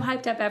be so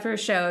hyped up after a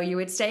show, you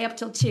would stay up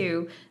till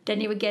 2.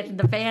 Then you would get in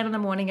the van in the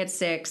morning at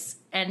 6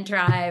 and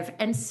drive.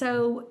 And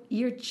so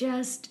you're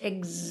just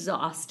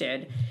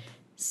exhausted.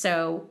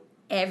 So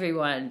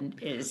everyone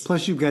is.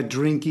 Plus, you've got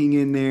drinking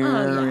in there,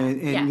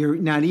 and you're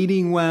not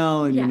eating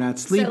well, and you're not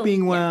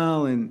sleeping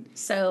well, and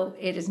so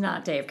it is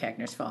not Dave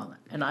Koechner's fault.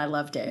 And I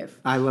love Dave.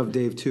 I love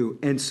Dave too.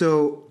 And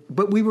so,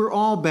 but we were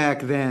all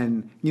back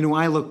then.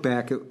 I look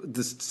back at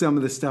some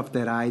of the stuff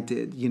that I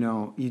did. You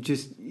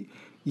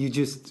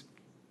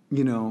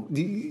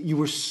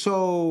were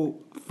so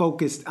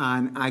focused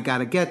on, I got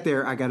to get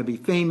there, I got to be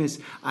famous.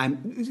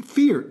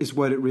 Fear is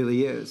what it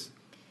really is.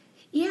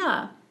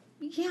 Yeah,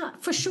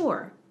 for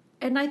sure.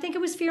 and I think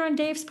it was fear on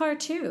Dave's part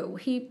too.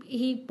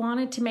 He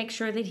wanted to make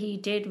sure that he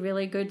did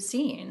really good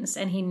scenes,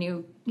 and he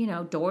knew,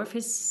 Dorf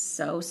is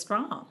so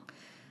strong.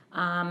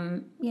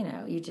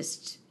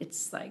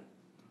 It's like,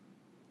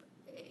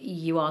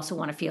 you also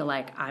want to feel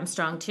like I'm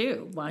strong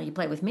too. Why don't you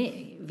play with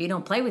me? If you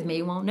don't play with me,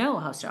 you won't know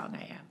how strong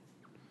I am.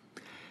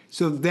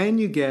 So then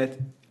you get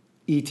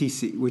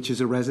ETC, which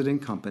is a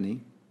resident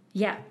company.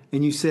 Yeah.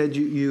 And you said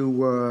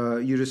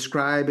you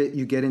describe it,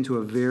 you get into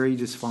a very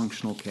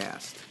dysfunctional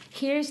cast.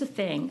 Here's the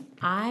thing.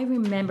 I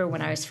remember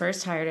when I was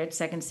first hired at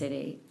Second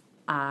City,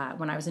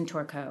 when I was in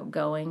Torco,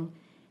 going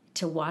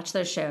to watch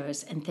those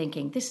shows and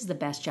thinking, this is the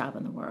best job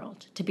in the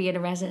world. To be at a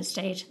resident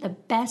stage, the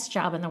best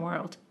job in the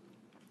world.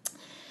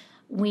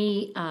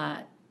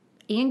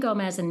 Ian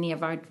Gomez and Nia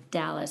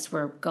Vardalos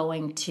were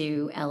going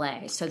to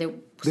LA.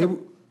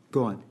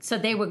 Go on. So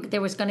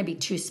there was going to be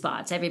 2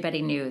 spots.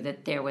 Everybody knew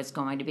that there was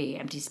going to be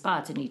empty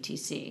spots in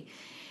ETC.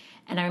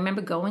 And I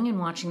remember going and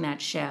watching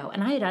that show,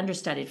 and I had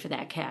understudied for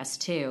that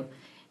cast too,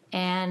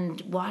 and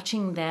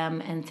watching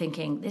them and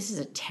thinking, this is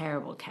a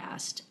terrible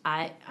cast.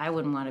 I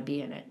wouldn't want to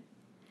be in it.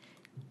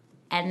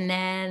 And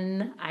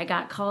then I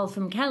got called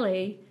from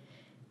Kelly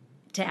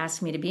to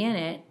ask me to be in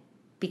it,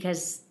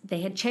 because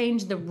they had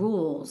changed the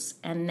rules,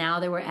 and now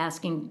they were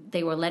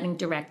letting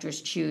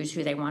directors choose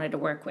who they wanted to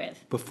work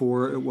with.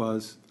 Before it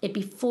was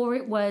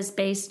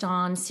based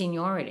on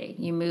seniority.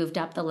 You moved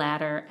up the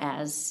ladder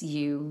as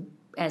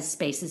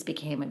spaces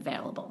became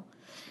available.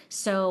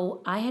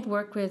 So I had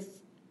worked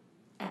with,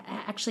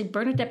 actually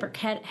Bernadette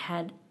Burkett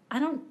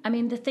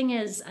the thing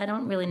is, I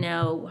don't really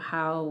know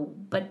how,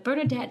 but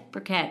Bernadette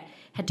Burkett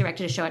had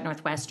directed a show at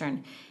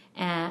Northwestern.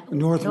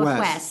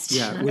 Northwest.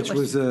 Yeah, which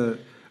was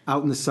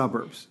out in the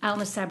suburbs.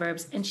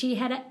 And she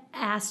had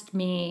asked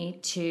me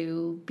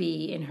to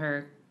be in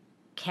her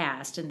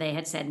cast, and they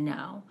had said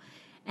no.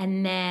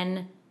 And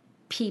then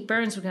Pete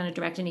Burns was going to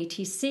direct an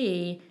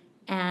ETC,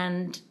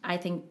 and I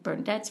think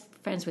Bernadette's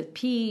friends with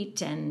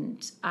Pete,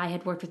 and I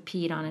had worked with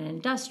Pete on an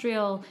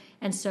industrial,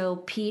 and so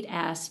Pete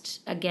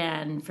asked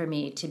again for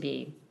me to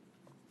be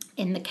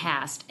in the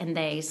cast, and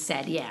they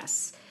said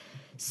yes.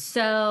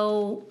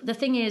 So the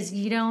thing is,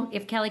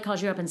 if Kelly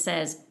calls you up and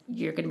says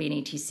you're going to be an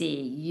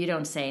ETC, you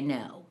don't say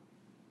no.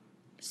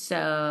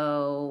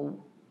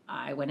 So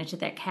I went into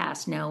that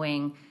cast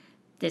knowing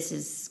this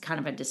is kind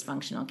of a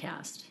dysfunctional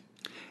cast.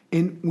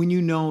 And when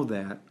you know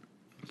that,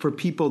 for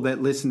people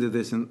that listen to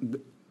this, and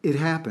it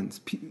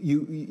happens,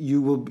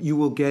 you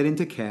will get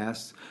into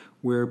casts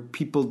where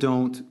people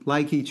don't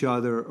like each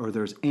other, or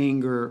there's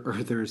anger, or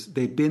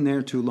they've been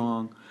there too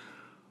long.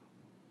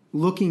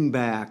 Looking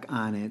back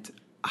on it,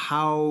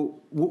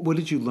 what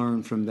did you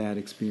learn from that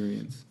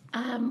experience?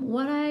 I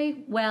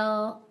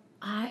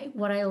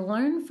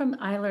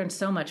learned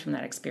so much from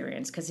that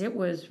experience, because it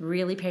was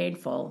really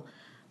painful,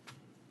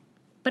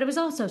 but it was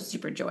also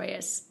super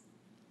joyous.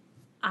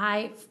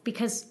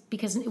 Because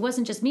it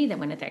wasn't just me that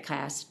went into that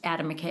cast.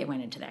 Adam McKay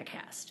went into that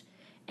cast,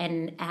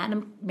 and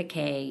Adam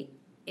McKay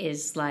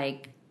is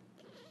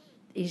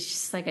he's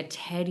just like a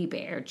teddy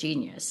bear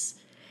genius,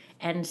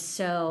 and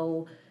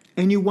so.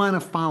 And you want to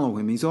follow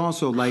him. He's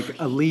also like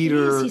a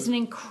leader. He's an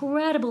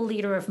incredible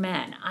leader of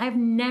men. I've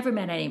never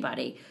met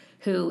anybody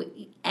who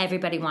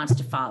everybody wants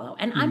to follow.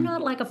 And I'm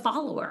not like a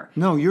follower.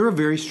 No, you're a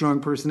very strong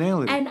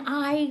personality. And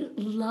I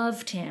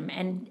loved him.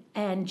 And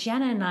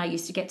Jenna and I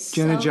used to get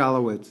Jenna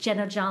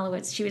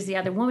Jolowitz. She was the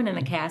other woman in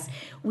the cast.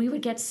 We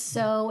would get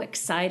so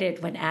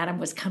excited when Adam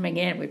was coming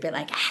in. We'd be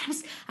like,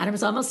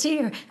 Adam's almost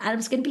here.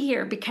 Adam's going to be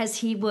here. Because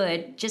he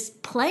would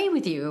just play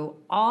with you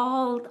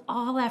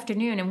all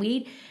afternoon. And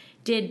we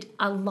did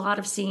a lot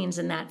of scenes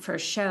in that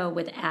first show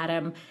with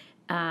Adam.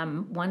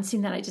 One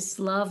scene that I just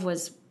love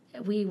was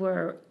we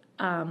were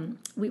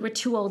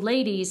 2 old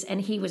ladies, and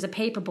he was a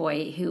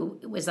paperboy who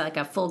was like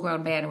a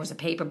full-grown man who was a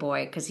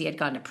paperboy because he had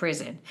gone to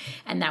prison,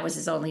 and that was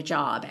his only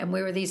job. And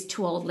we were these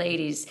 2 old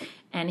ladies,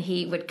 and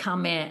he would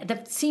come in.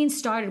 The scene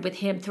started with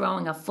him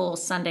throwing a full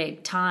Sunday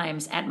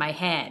Times at my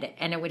head,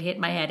 and it would hit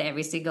my head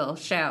every single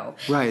show.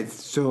 Right.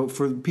 So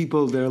for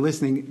people that are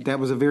listening, that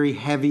was a very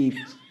heavy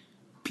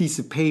piece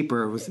of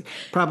paper. It was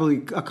probably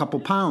a couple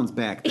pounds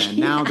back then.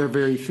 Now they're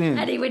very thin.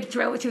 And he would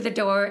throw it through the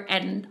door,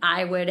 and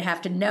I would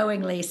have to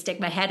knowingly stick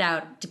my head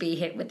out to be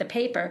hit with the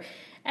paper.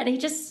 And he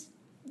just,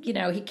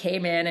 he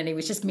came in and he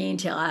was just mean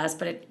to us.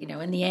 But,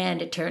 in the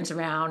end, it turns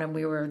around and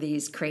we were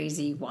these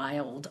crazy,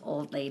 wild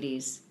old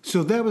ladies.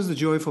 So that was the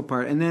joyful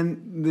part. And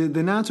then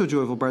the not so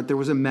joyful part, there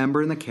was a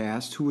member in the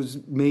cast who was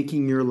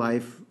making your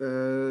life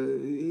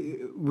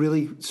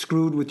really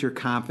screwed with your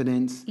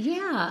confidence.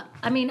 Yeah.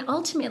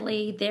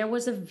 Ultimately, there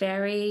were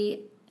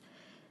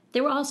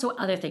also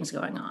other things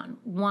going on.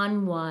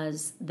 One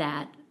was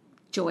that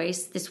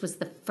Joyce, this was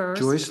the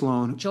first... Joyce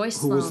Sloan,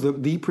 who was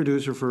the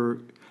producer for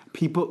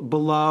people,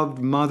 beloved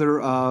mother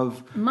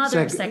of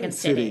Second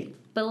City.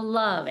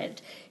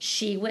 Beloved.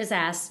 She was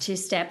asked to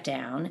step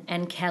down,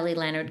 and Kelly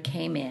Leonard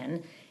came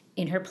in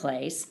her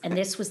place, and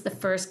this was the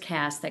first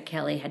cast that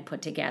Kelly had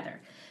put together.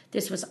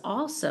 This was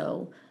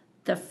also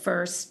the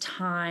first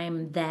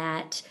time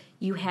that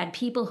you had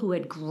people who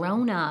had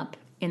grown up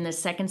in the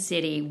Second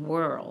City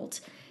world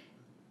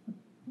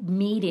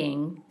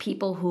meeting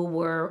people who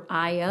were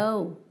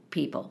IO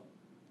people.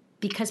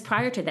 Because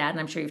prior to that, and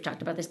I'm sure you've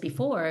talked about this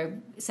before,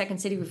 Second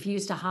City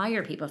refused to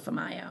hire people from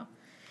IO.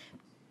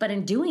 But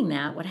in doing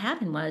that, what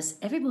happened was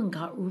everyone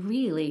got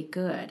really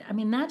good. I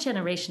mean, that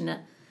generation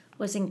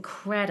was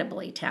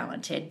incredibly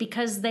talented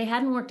because they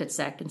hadn't worked at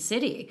Second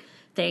City.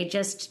 They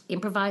just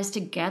improvised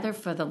together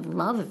for the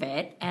love of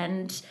it.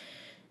 And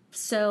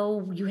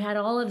so you had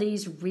all of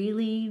these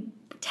really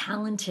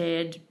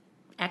talented,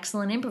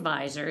 excellent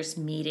improvisers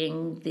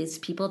meeting these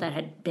people that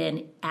had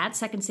been at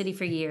Second City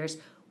for years,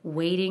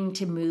 waiting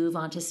to move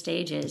onto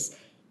stages.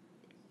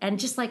 And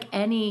just like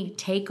any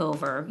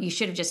takeover, you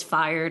should have just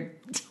fired.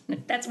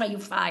 That's why you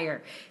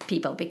fire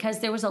people, because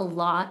there was a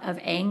lot of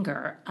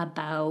anger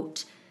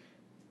about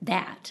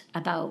that.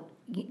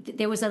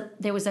 There was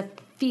a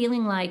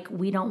feeling like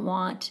we don't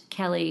want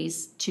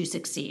Kelly's to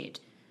succeed.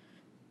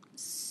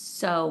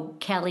 So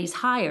Kelly's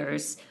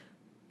hires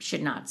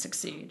should not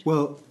succeed.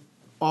 Well,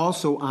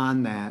 also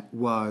on that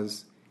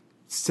was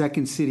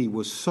Second City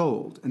was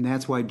sold, and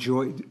that's why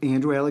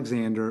Andrew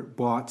Alexander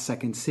bought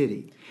Second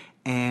City.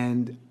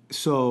 And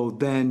so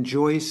then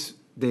Joyce,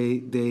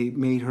 they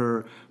made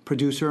her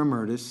producer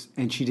emeritus,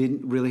 and she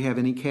didn't really have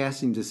any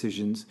casting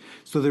decisions.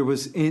 So there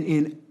was,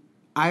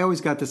 I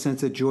always got the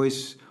sense that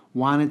Joyce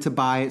wanted to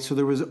buy it. So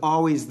there was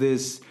always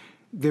this,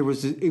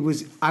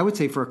 I would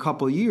say for a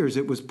couple of years,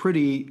 it was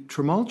pretty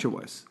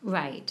tumultuous.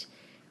 Right.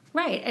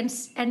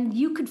 And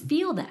you could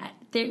feel that.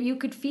 You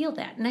could feel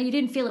that. Now, you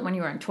didn't feel it when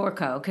you were on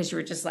Torco because you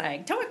were just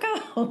like,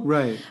 Torco!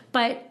 Right.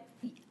 But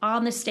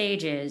on the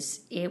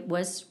stages, it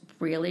was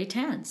really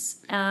tense.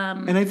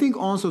 And I think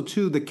also,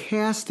 too, the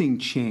casting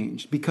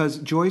changed because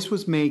Joyce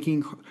was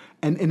making,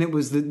 and it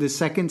was the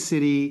Second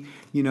City,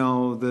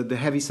 the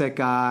heavyset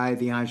guy,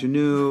 the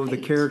ingenue, the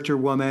character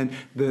woman,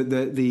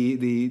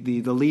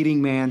 the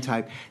leading man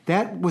type.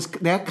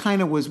 That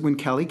kind of was when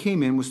Kelly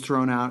came in, was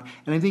thrown out.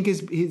 And I think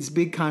his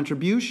big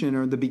contribution,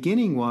 or the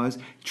beginning, was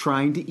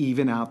trying to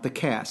even out the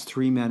cast,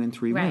 3 men and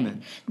 3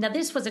 women. Now,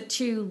 this was a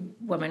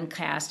 2-woman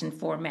cast and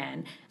 4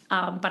 men.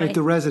 But at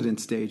the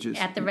resident stages.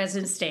 At the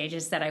resident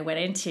stages that I went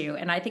into.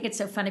 And I think it's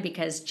so funny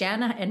because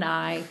Jenna and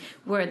I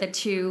were the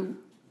two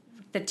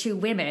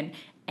women,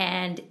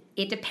 and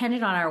it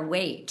depended on our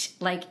weight.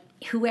 Like,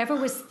 whoever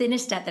was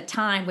thinnest at the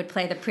time would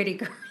play the pretty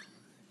girl.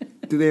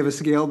 Do they have a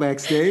scale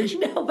backstage?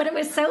 No, but it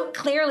was so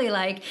clearly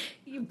like,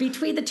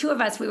 between the two of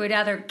us, we would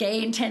either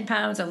gain 10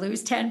 pounds or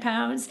lose 10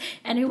 pounds.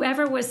 And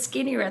whoever was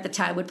skinnier at the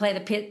time would play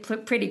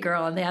the pretty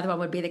girl, and the other one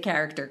would be the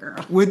character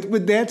girl.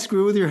 Would that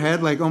screw with your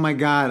head? Like, oh my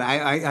God,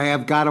 I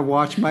have got to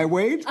watch my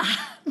weight?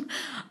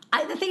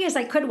 The thing is,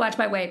 I couldn't watch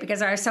my weight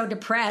because I was so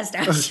depressed.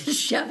 I was just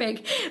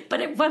shoving.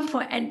 But at one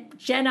point, and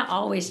Jenna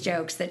always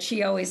jokes that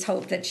she always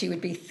hoped that she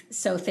would be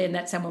so thin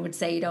that someone would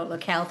say, you don't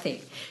look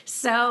healthy.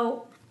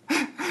 So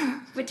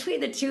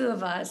between the two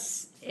of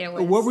us, it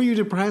was... What were you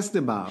depressed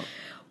about?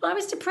 Well, I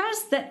was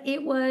depressed that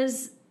it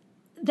was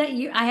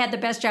I had the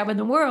best job in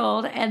the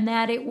world, and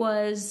that it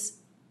was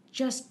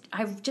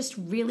I just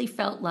really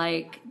felt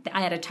like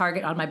I had a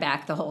target on my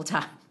back the whole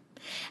time.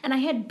 And I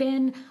had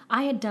done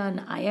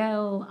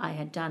IO, I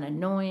had done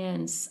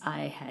Annoyance,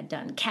 I had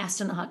done Cast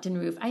on a Hot Tin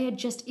Roof, I had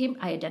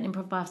done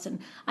Improv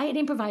Boston, I had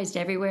improvised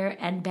everywhere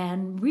and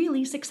been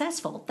really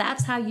successful.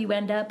 That's how you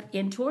end up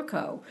in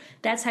Torco.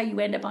 That's how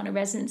you end up on a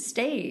resident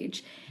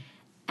stage.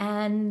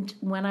 And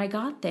when I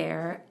got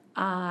there,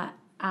 I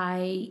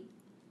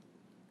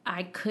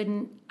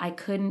couldn't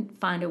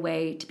find a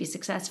way to be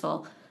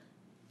successful,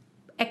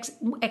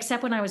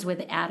 except when I was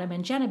with Adam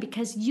and Jenna,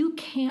 because you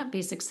can't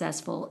be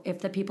successful if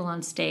the people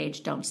on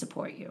stage don't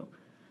support you.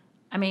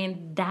 I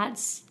mean,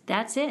 that's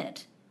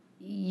it.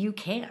 You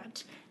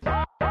can't.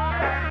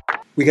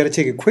 We got to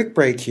take a quick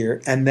break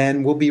here, and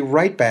then we'll be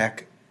right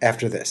back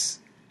after this.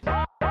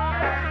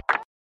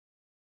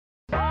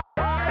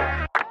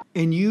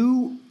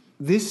 And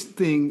this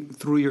thing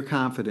threw your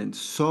confidence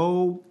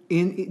so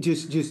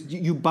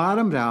you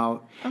bottomed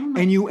out,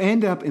 and you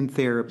end up in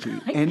therapy.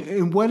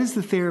 And what does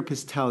the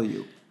therapist tell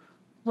you?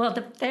 Well,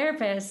 the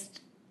therapist,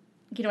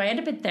 I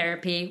end up in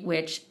therapy,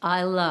 which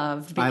I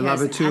loved. Because I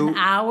love it too. An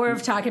hour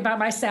of talking about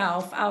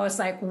myself, I was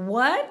like,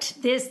 what?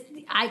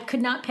 I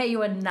could not pay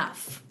you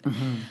enough.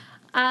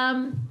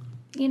 Mm-hmm.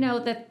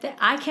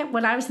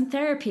 When I was in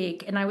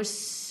therapy, and I was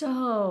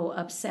so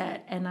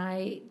upset, and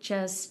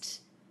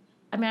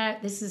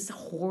this is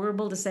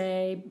horrible to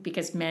say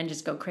because men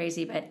just go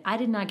crazy, but I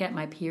did not get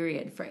my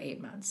period for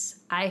 8 months.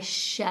 I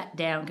shut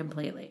down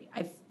completely.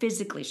 I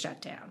physically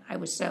shut down. I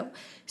was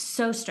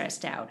so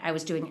stressed out. I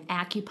was doing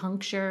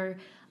acupuncture.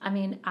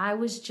 I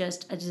was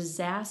just a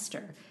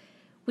disaster,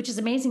 which is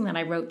amazing that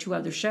I wrote 2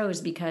 other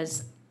shows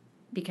because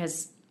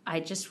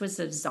I just was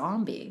a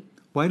zombie.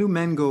 Why do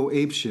men go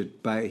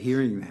apeshit by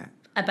hearing that?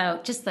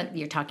 About just that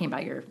you're talking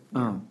about your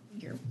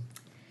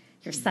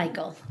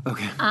cycle.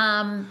 Okay.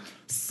 But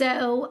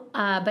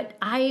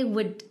I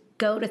would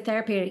go to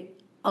therapy.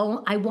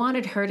 Oh, I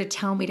wanted her to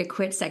tell me to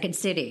quit Second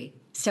City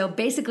So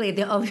basically,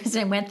 the only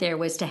reason I went there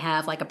was to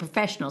have like a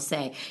professional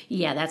say,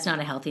 yeah, that's not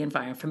a healthy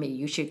environment for me.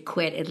 You should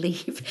quit and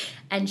leave.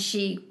 And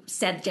she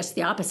said just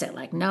the opposite,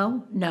 like,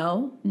 no,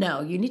 no,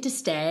 no, you need to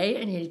stay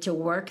and you need to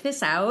work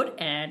this out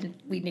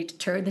and we need to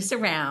turn this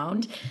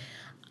around.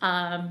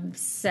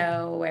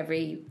 So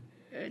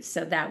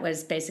that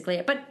was basically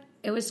it. But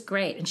it was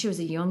great. And she was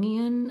a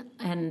Jungian,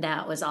 and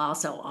that was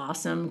also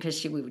awesome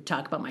because we would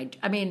talk about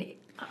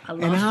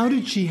And how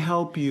did she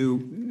help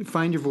you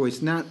find your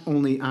voice, not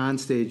only on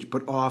stage,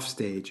 but off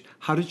stage?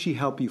 How did she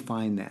help you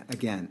find that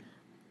again?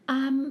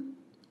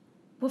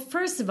 Well,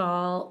 first of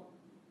all,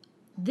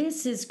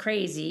 this is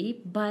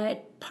crazy,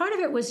 but part of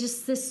it was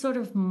just this sort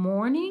of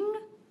mourning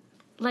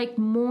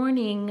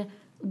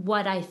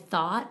what I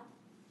thought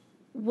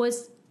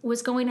was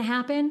going to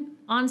happen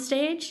on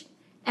stage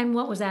and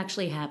what was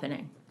actually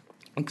happening.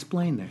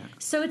 Explain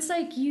that. So it's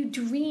like you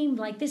dream,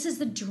 like this is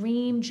the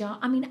dream job.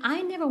 I mean,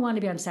 I never wanted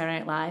to be on Saturday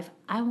Night Live.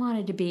 I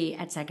wanted to be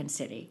at Second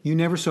City. You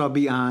never saw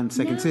Beyond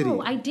Second City?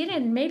 No, I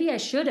didn't. Maybe I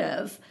should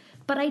have,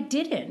 but I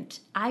didn't.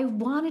 I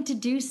wanted to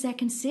do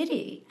Second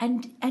City.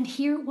 And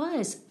here it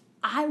was.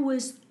 I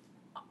was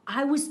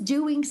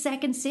doing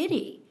Second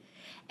City.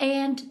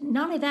 And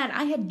not only that,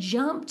 I had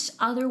jumped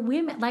other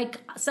women.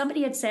 Like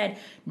somebody had said,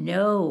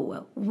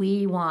 no,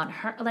 we want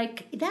her.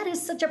 Like that is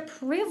such a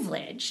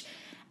privilege.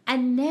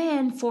 And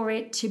then for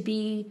it to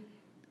be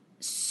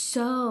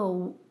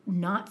so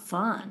not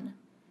fun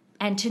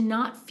and to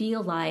not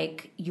feel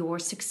like you're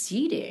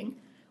succeeding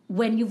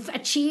when you've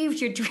achieved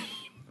your dream.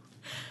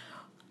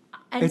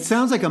 And it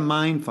sounds like a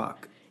mind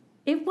fuck.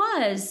 It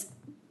was.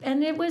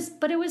 And it was,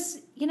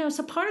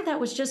 so part of that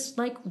was just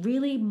like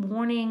really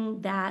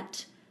mourning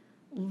that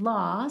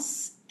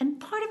loss. And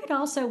part of it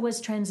also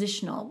was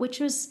transitional, which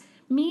was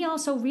me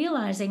also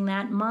realizing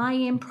that my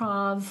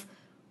improv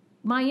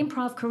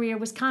career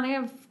was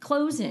kind of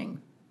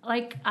closing.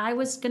 Like I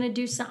was going to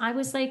do some, I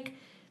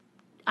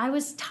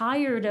was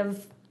tired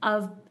of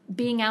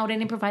being out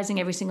and improvising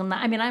every single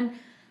night. I mean,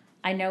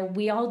 I know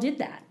we all did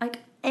that. Like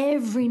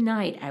every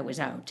night I was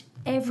out.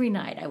 Every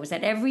night I was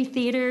at every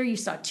theater. You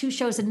saw 2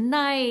 shows a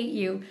night.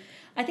 You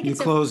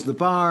closed the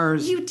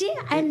bars. You did,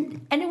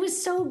 and it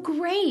was so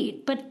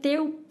great. But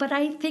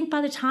I think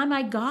by the time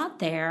I got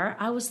there,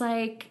 I was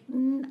like,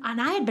 and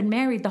I had been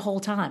married the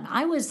whole time.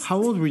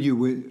 How old were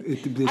you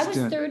at this I was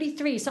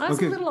 33, so I was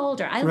a little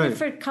older. I lived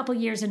for a couple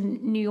of years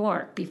in New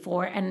York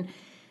before, and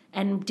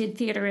did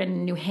theater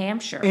in New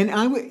Hampshire. And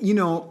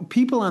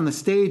people on the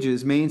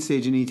stages, main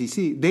stage and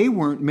ETC, they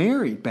weren't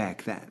married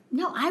back then.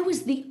 No, I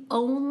was the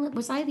only.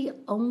 Was I the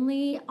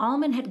only?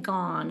 Alman had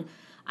gone.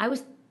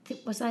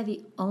 Was I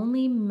the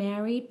only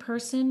married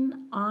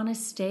person on a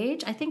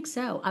stage? I think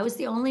so. I was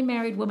the only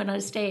married woman on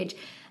a stage,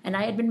 and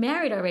I had been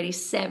married already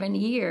 7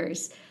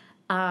 years.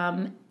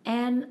 And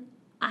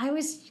I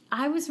was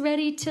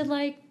ready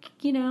to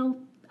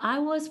I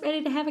was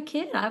ready to have a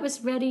kid. I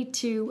was ready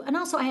to, and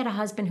also I had a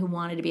husband who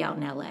wanted to be out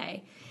in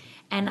LA.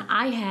 And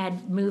I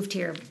had moved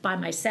here by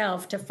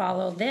myself to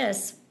follow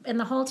this. And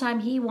the whole time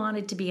he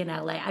wanted to be in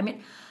LA. I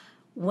mean,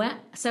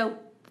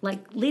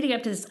 leading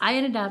up to this, I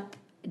ended up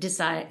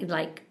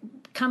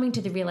coming to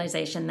the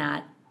realization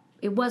that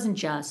it wasn't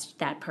just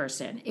that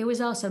person. It was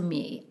also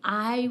me.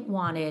 I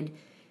wanted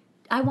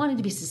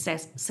to be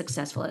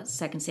successful at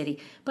Second City,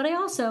 but I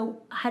also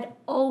had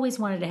always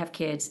wanted to have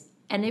kids,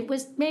 and it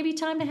was maybe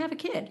time to have a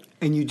kid.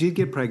 And you did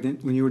get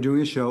pregnant when you were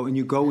doing a show, and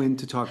you go in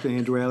to talk to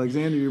Andrew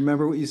Alexander. You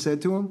remember what you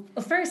said to him?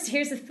 Well, first,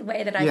 here's the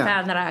way that I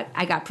found that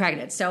I got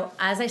pregnant. So,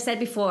 as I said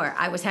before,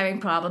 I was having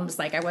problems,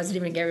 like I wasn't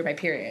even getting my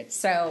period.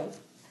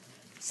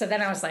 So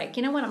then I was like,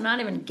 you know what? I'm not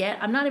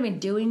even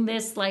doing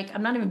this. Like,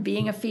 I'm not even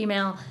being a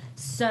female.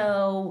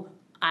 So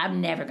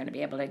I'm never going to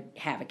be able to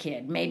have a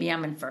kid. Maybe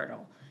I'm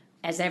infertile,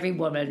 as every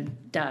woman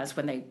does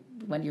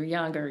when you're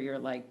younger. You're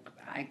like,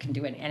 I can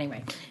do it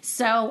anyway.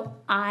 So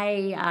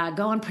I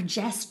go on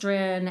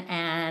progesterone,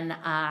 and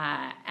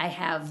I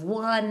have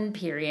one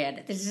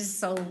period. This is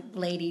so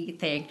lady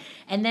thing,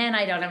 and then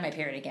I don't have my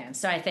period again.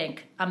 So I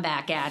think I'm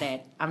back at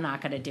it. I'm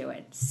not going to do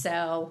it.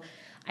 So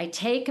I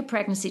take a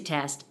pregnancy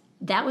test.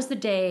 That was the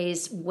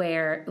days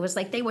where it was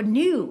like they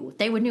knew.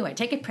 I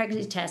take a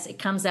pregnancy test. It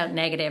comes out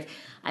negative.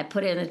 I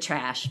put it in the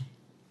trash.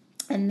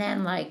 And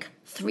then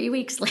 3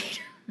 weeks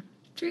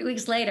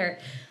later,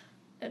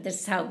 this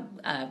is how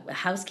a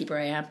housekeeper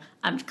I am,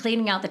 I'm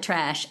cleaning out the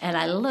trash, and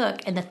I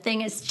look, and the thing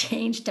has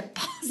changed to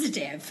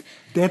positive.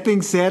 That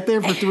thing sat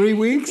there for 3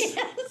 weeks?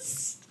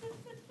 Yes.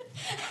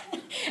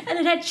 And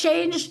it had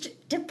changed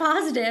to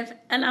positive,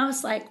 and I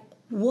was like,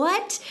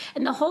 what?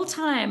 And the whole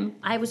time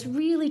I was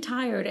really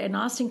tired, and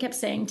Austin kept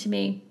saying to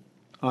me,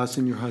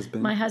 Austin, your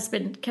husband. My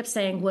husband kept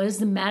saying, what is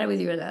the matter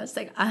with you? And I was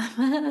like,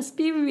 I must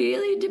be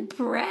really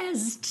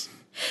depressed.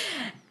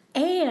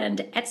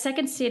 And at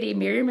Second City,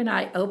 Miriam and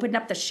I opened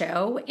up the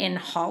show in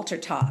halter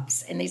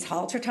tops, and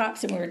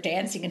we were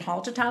dancing in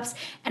halter tops,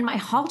 and my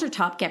halter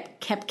top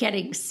kept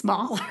getting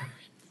smaller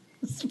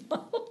and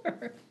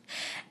smaller.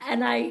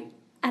 And I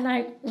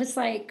was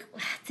like,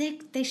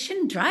 they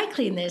shouldn't dry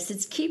clean this.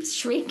 It keeps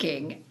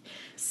shrinking.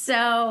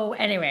 So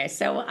anyway,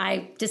 so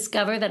I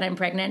discover that I'm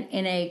pregnant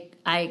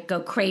I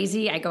go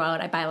crazy. I go out,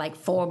 I buy like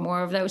 4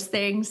 more of those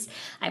things.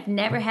 I've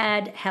never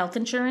had health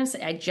insurance.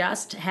 I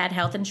just had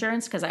health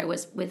insurance because I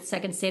was with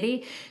Second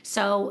City.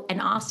 So,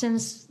 and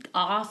Austin's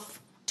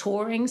off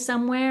touring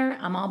somewhere.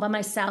 I'm all by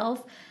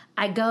myself.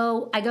 I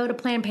go to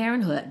Planned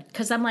Parenthood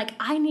because I'm like,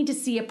 I need to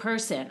see a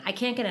person. I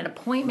can't get an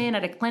appointment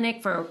at a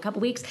clinic for a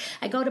couple weeks.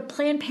 I go to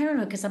Planned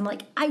Parenthood because I'm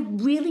like, I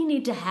really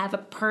need to have a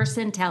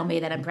person tell me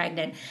that I'm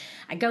pregnant.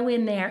 I go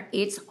in there.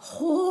 It's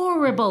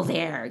horrible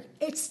there.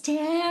 It's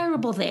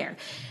terrible there.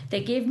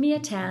 They give me a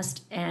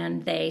test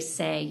and they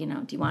say,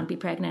 do you want to be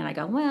pregnant? I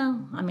go,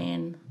 well, I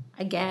mean,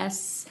 I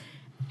guess.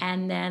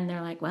 And then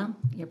they're like, well,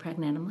 you're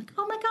pregnant. I'm like,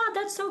 oh my God,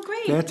 that's so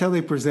great. That's how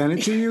they present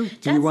it to you?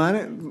 Do you want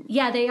it?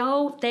 Yeah, that's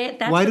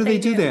Why what do they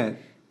do that?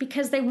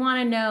 Because they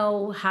want to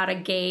know how to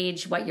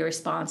gauge what your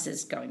response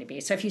is going to be.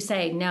 So if you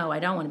say, no, I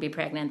don't want to be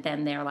pregnant,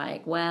 then they're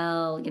like,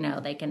 well,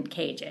 they can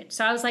cage it.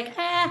 So I was like,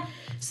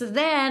 So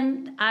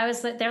then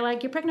they're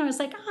like, you're pregnant. I was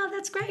like, oh,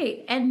 that's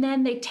great. And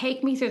then they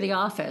take me through the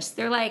office.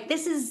 They're like,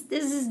 this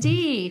is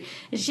Dee.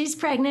 She's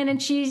pregnant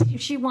and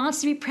she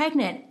wants to be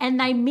pregnant.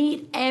 And I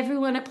meet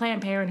everyone at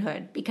Planned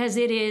Parenthood because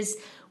it is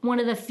one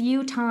of the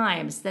few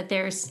times that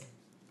there's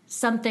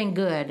something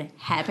good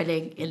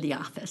happening in the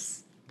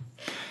office.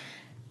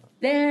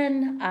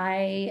 Then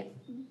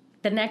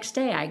the next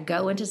day, I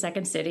go into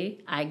Second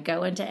City. I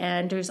go into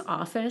Andrew's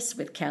office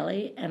with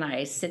Kelly, and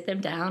I sit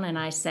them down, and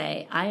I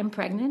say, I am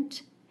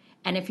pregnant,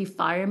 and if you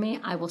fire me,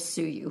 I will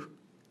sue you.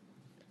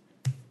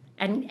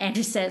 And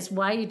Andrew says,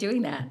 why are you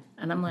doing that?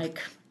 And I'm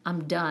like,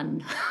 I'm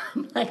done.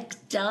 I'm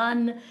like,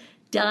 done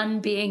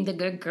being the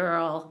good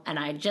girl, and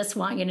I just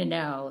want you to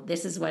know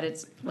this is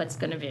what's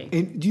going to be.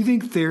 And do you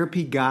think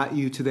therapy got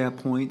you to that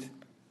point?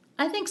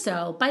 I think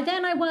so. By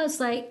then I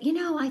was like,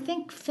 I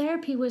think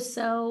therapy was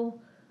so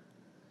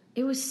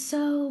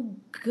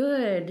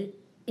good.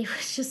 It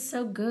was just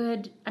so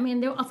good. I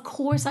mean, of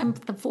course I'm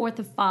the 4th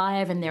of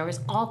 5 and there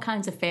was all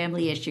kinds of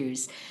family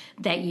issues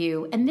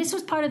and this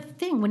was part of the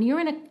thing. When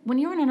you're in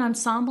an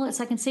ensemble at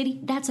Second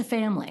City, that's a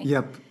family.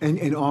 Yep.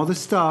 And all the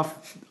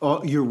stuff,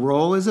 your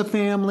role as a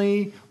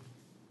family,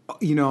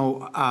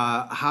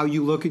 how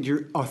you look at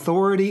your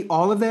authority,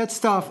 all of that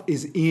stuff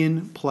is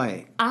in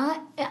play.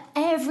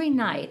 Every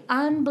night,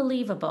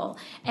 unbelievable.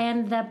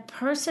 And the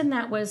person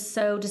that was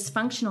so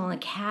dysfunctional in the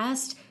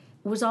cast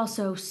was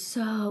also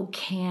so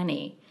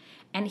canny.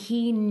 And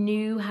he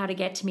knew how to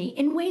get to me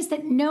in ways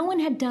that no one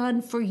had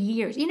done for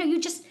years.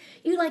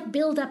 You like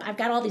build up, I've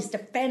got all these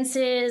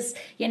defenses,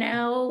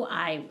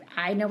 I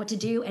know what to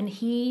do. And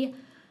it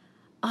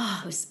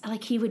was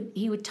like he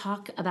would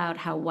talk about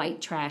how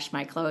white trash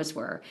my clothes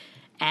were.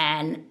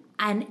 And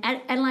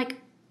like,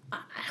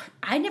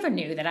 I never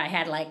knew that I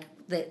had like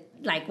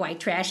white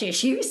trash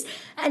issues.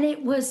 And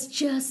it was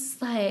just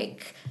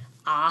like,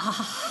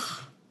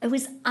 it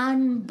was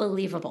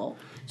unbelievable.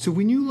 So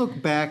when you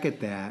look back at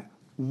that,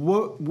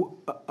 what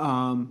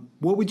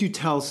would you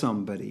tell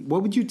somebody?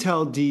 What would you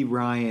tell Dee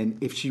Ryan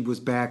if she was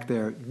back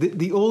there?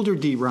 The older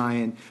Dee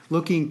Ryan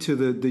looking to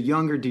the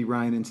younger Dee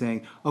Ryan and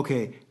saying,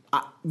 okay,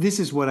 this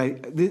is what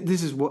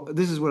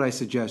I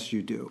suggest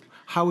you do.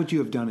 How would you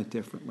have done it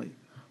differently?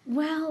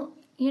 Well,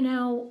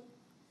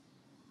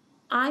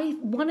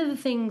 one of the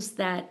things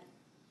that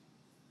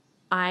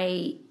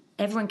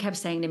everyone kept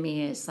saying to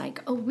me is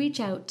like, oh, reach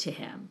out to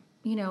him,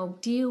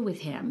 deal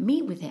with him,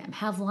 meet with him,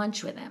 have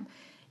lunch with him.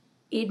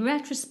 In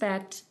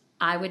retrospect,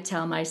 I would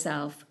tell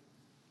myself,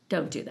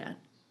 don't do that.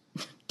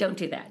 Don't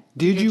do that.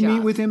 Did you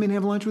meet with him and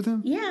have lunch with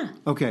him? Yeah.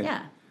 Okay.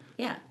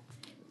 Yeah.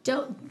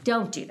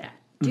 Don't do that.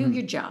 Do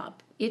your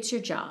job. It's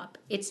your job.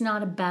 It's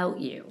not about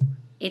you.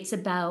 It's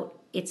about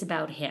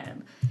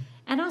him.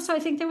 And also, I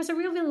think there was a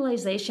real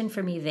realization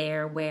for me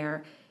there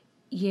where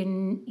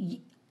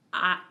he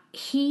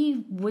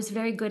was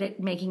very good at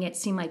making it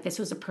seem like this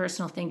was a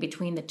personal thing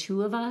between the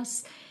two of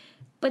us.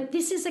 But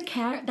this is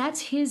that's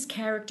his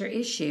character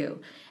issue.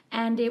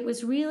 And it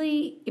was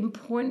really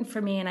important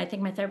for me, and I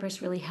think my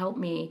therapist really helped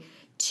me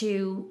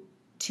to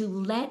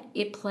let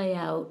it play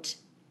out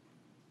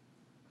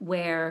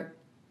where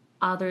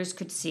others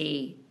could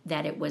see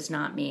that it was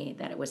not me,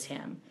 that it was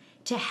him.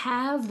 To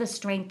have the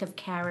strength of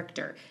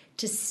character,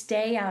 to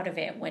stay out of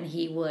it when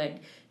he would,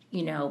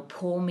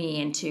 pull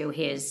me into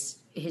his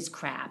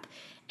crap,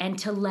 and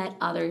to let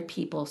other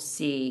people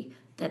see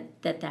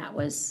that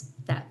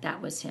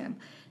was him.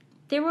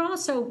 There were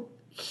also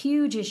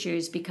huge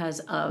issues because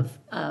of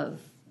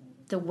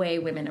the way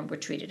women were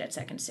treated at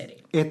Second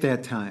City. At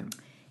that time.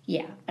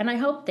 Yeah, and I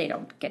hope they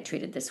don't get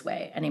treated this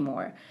way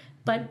anymore.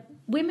 But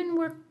women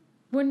were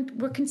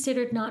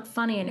considered not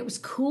funny, and it was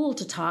cool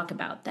to talk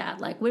about that.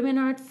 Like, women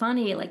aren't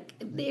funny. Like,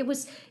 it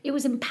was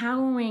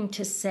empowering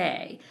to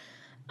say.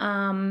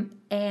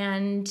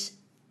 And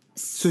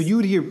so you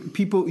would hear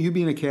people, you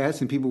being a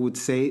cast, and people would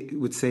say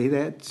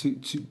that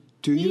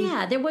to you?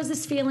 Yeah, there was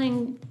this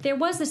feeling, there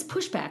was this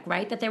pushback,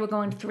 right, that they were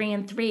going 3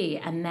 and 3,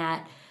 and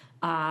that,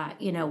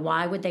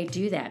 why would they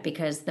do that?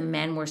 Because the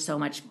men were so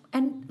much,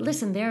 and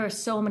listen, there are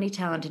so many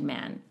talented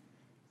men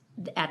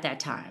at that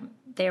time.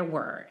 there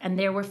were. And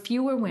there were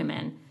fewer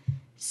women.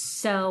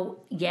 So,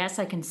 yes,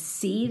 I can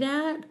see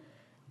that.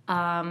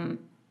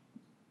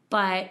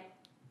 But,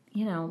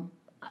 you know,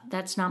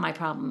 that's not my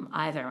problem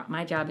either.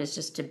 My job is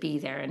just to be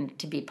there and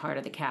to be part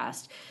of the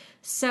cast.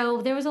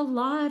 So there was a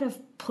lot of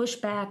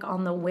pushback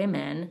on the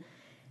women,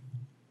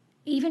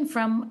 even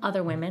from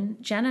other women.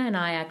 Jenna and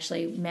I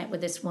actually met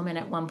with this woman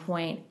at one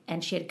point,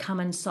 and she had come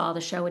and saw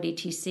the show at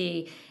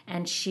ETC,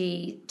 and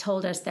she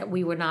told us that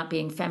we were not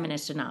being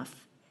feminist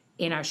enough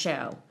in our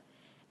show.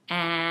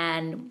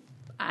 And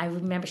I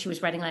remember she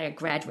was writing like a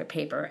graduate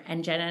paper,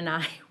 and Jenna and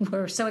I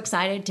were so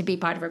excited to be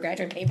part of her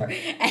graduate paper,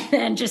 and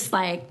then just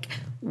like,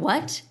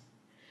 what?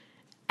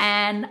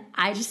 And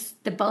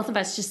the both of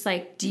us just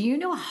like, do you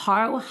know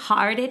how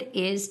hard it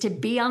is to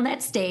be on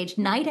that stage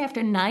night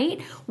after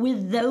night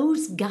with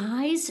those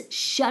guys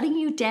shutting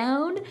you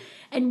down?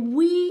 And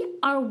we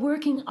are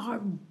working our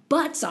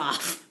butts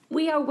off.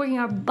 We are working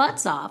our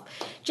butts off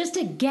just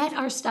to get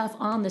our stuff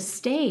on the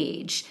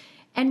stage.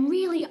 And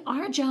really,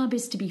 our job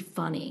is to be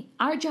funny.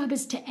 Our job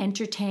is to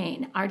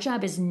entertain. Our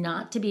job is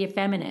not to be a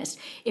feminist.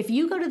 If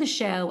you go to the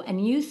show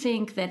and you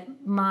think that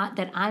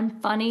I'm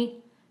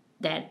funny,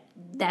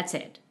 that's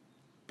it.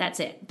 That's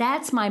it.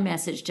 That's my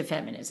message to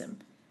feminism.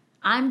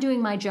 I'm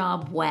doing my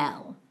job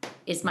well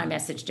is my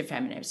message to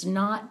feminism,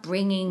 not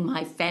bringing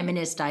my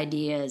feminist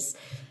ideas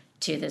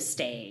to the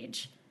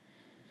stage.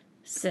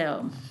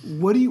 So,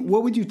 what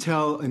would you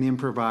tell an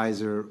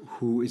improviser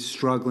who is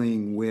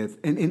struggling with,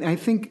 and I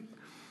think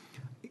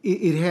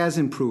it has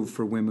improved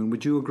for women.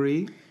 Would you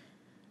agree?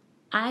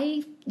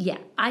 I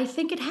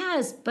think it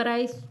has,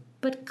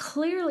 but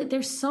clearly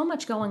there's so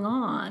much going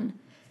on.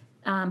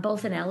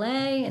 Both in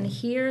LA and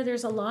here,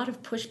 there's a lot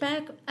of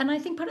pushback, and I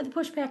think part of the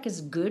pushback is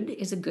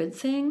a good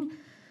thing.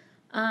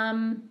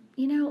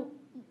 You know,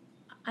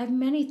 I have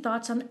many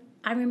thoughts on.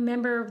 I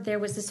remember there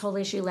was this whole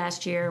issue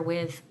last year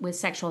with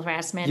sexual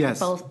harassment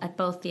yes. at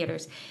both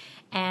theaters,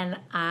 and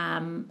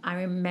I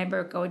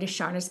remember going to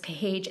Sharna's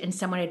page, and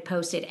someone had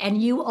posted,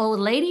 "And you old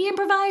lady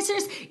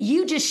improvisers,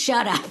 you just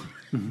shut up."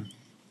 Mm-hmm.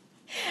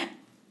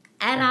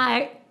 And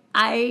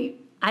I.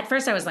 At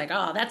first I was like,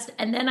 oh,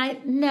 and then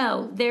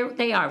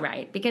they are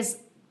right, because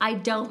I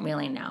don't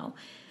really know.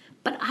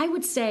 But I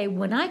would say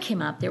when I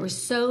came up, there were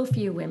so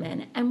few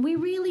women, and we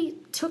really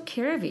took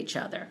care of each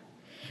other,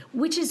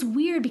 which is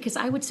weird because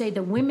I would say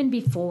the women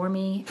before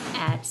me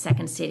at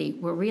Second City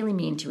were really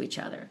mean to each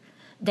other.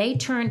 They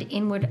turned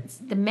inward.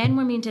 The men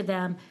were mean to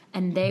them,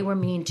 and they were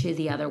mean to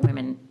the other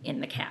women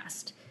in the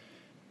cast.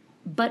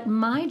 But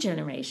my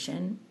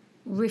generation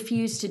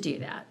refused to do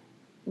that,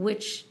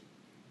 which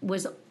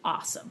was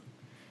awesome.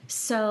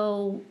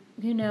 So,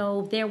 you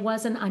know, there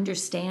was an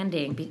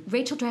understanding.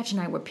 Rachel Dratch and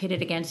I were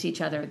pitted against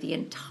each other the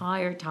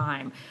entire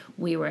time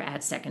we were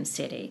at Second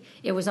City.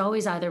 It was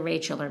always either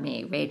Rachel or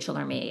me,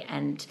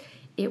 and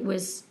it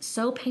was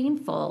so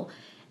painful.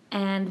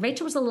 And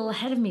Rachel was a little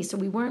ahead of me, so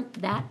we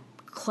weren't that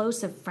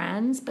close of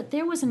friends, but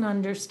there was an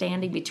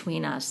understanding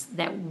between us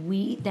that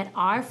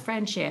our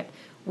friendship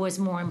was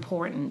more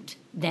important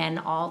than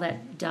all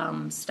that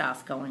dumb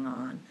stuff going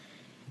on.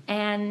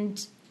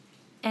 And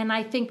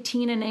I think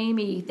Tina and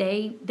Amy,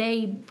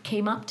 they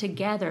came up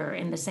together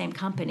in the same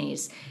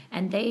companies,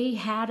 and they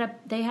had a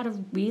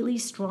really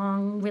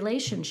strong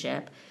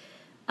relationship,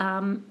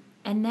 and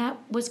that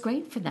was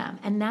great for them.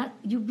 And that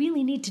you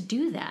really need to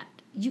do that.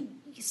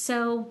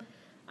 So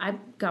I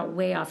got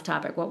way off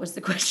topic. What was the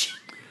question?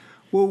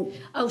 Well,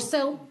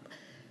 so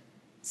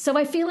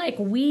I feel like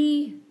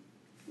we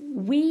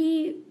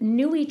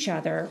knew each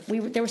other.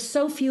 There were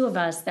so few of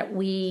us that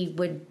we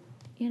would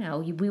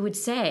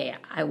say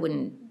I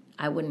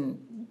wouldn't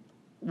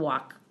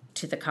walk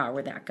to the car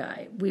with that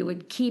guy. We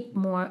would keep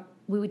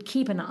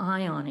an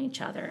eye on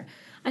each other.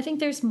 I think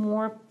there's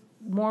more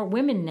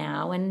women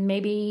now, and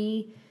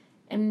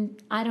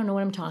I don't know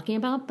what I'm talking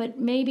about, but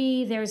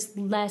maybe there's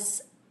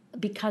less,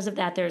 because of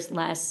that, there's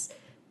less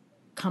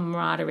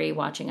camaraderie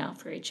watching out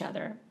for each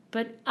other.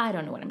 But I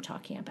don't know what I'm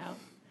talking about.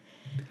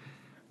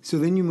 So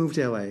then you moved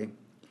to LA,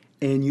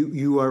 and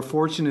you are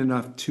fortunate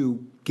enough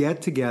to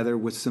get together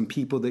with some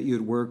people that you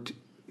had worked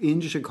in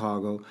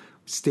Chicago.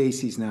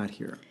 Stacey's not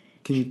here.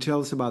 Can you tell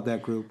us about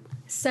that group?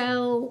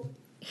 So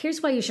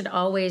here's why you should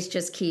always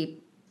just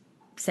keep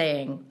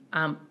saying,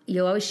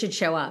 you always should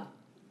show up.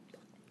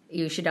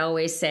 You should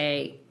always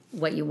say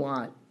what you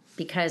want.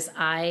 Because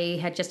I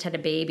had just had a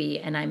baby,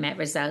 and I met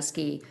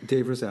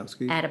Dave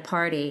Rosowski, at a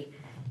party,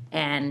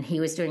 and he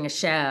was doing a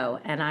show,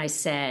 and I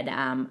said,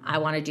 I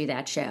want to do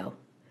that show.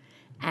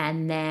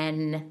 And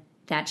then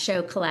that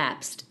show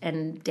collapsed,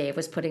 and Dave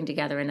was putting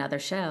together another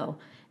show.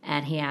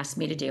 And he asked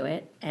me to do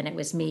it, and it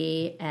was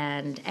me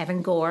and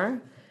Evan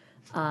Gore,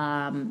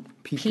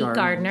 Pete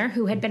Gardner,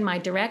 who had been my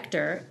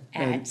director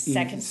at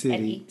Second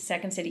City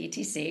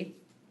ETC,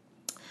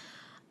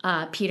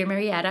 Peter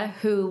Marietta,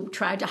 who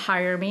tried to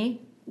hire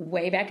me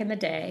way back in the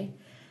day,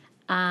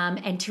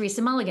 and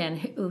Teresa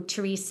Mulligan,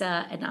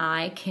 Teresa and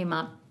I came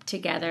up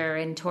together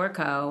in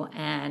Torco,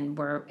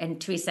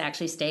 and Teresa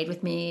actually stayed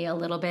with me a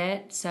little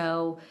bit,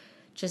 so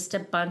just a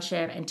bunch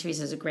of, and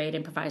Teresa's a great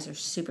improviser,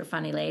 super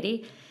funny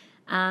lady.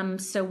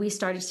 So we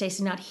started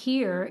Stacey Not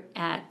Here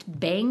at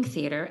Bang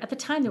Theater. At the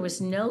time, there were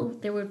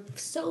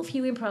so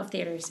few improv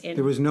theaters in.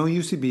 There was no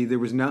UCB. There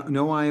was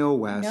no IO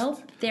West.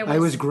 Nope. I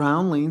was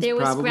Groundlings. There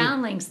was probably.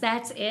 Groundlings.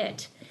 That's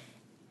it.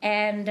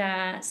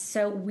 And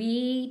so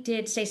we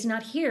did Stacey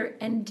Not Here,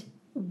 and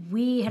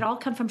we had all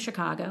come from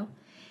Chicago,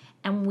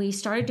 and we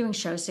started doing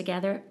shows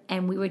together,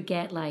 and we would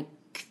get like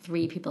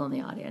 3 people in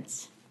the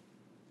audience.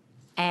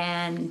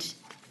 And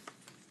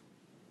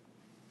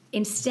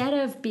instead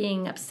of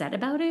being upset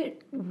about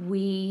it,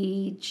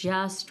 we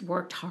just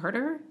worked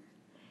harder,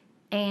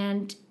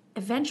 and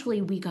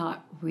eventually we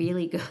got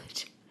really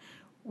good,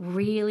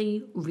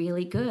 really,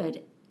 really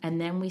good. And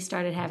then we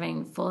started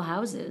having full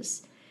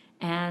houses.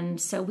 And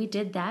so we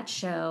did that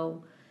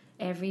show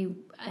every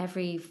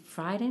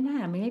Friday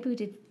night. I mean, maybe we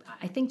did,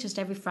 I think, just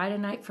every Friday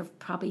night for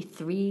probably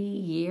 3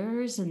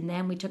 years. And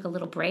then we took a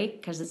little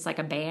break because it's like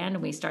a band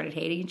and we started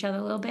hating each other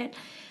a little bit.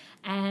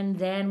 And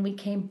then we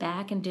came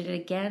back and did it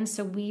again.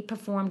 So we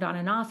performed on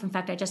and off. In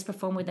fact, I just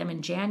performed with them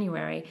in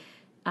January.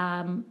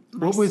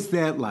 What was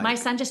that like? My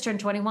son just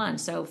turned 21,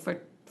 so for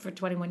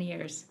 21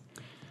 years.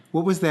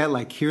 What was that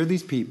like? Here are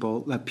these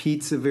people.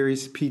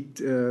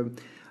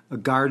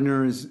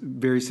 Gardner is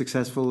very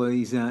successful.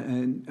 He's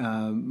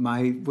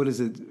my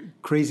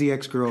crazy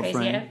ex-girlfriend.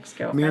 Crazy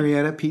ex-girlfriend.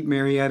 Marietta. Pete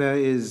Marietta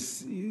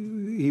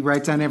he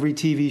writes on every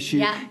TV shoot.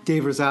 Yeah.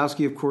 Dave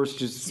Rosowski, of course,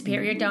 just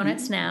Superior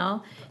Donuts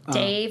now.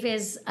 Dave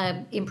is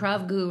an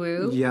improv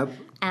guru. Yep.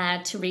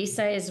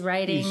 Teresa is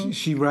writing.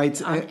 She writes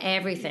on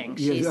everything.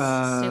 She's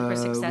super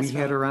successful. We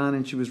had her on,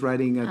 and she was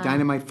writing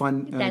Dynamite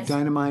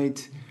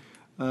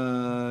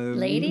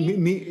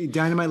Lady.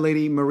 Dynamite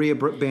Lady Maria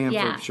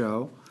Bamford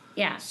show.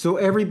 Yeah. So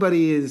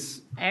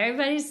everybody's.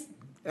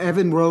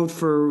 Evan wrote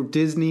for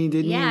Disney,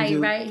 didn't he? Yeah,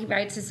 he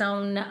writes his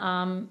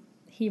own.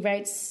 He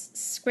writes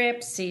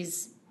scripts.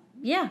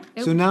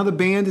 So now the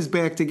band is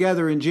back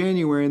together in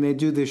January, and they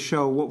do this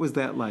show. What was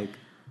that like?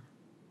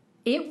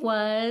 It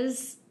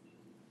was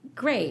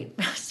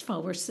great. First of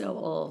all, we're so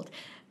old.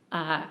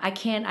 I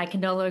can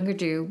no longer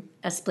do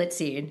a split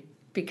scene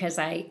because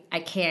I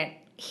can't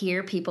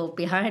hear people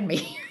behind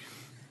me.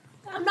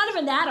 I'm not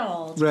even that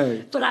old.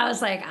 Right. But I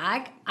was like,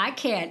 I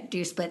can't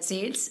do split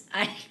scenes.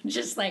 I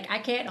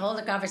can't hold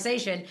a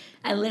conversation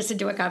and listen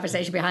to a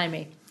conversation behind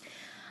me.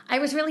 I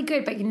was really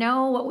good, but you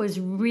know what was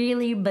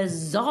really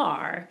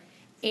bizarre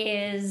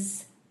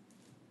is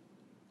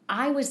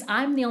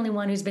I'm the only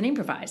one who's been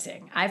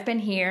improvising. I've been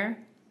here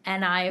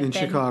and I've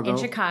been in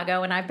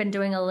Chicago, and I've been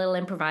doing a little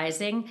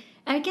improvising.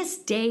 I guess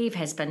Dave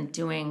has been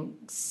doing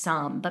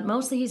some, but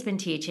mostly he's been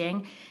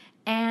teaching.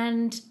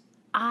 And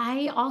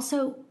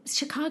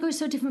Chicago is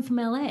so different from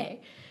LA.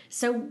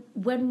 So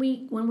when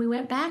we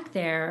went back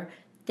there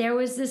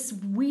was this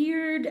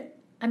weird,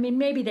 I mean,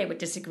 maybe they would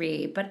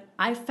disagree, but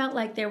I felt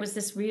like there was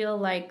this real,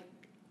 like,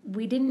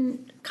 we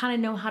didn't kind of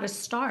know how to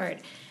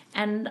start.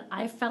 And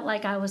I felt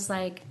like I was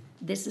like,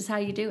 this is how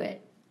you do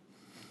it.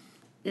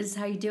 This is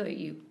how you do it.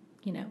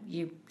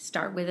 You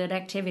start with an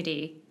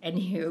activity, and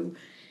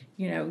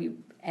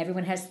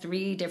everyone has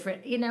 3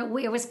 different,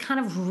 it was kind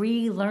of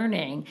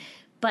relearning.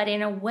 But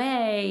in a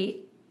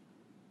way,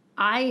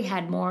 I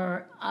had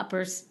more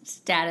upper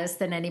status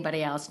than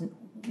anybody else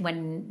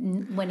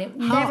when it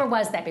never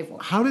was that before.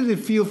 How did it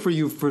feel for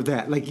you for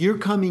that? Like, you're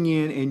coming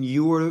in and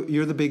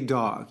you're the big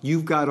dog.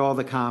 You've got all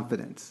the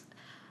confidence.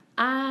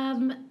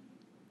 I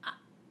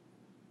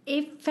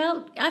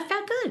felt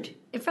good.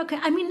 It felt good.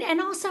 I mean, and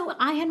also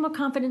I had more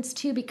confidence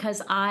too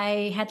because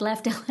I had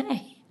left LA.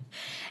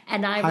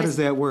 And How does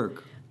that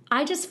work?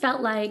 I just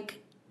felt like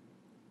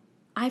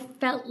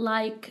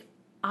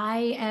I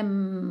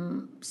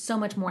am so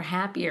much more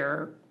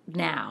happier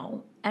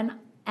now.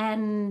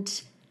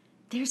 And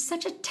there's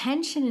such a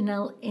tension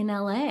in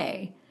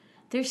LA.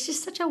 There's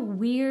just such a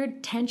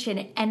weird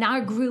tension, and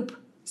our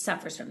group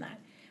suffers from that.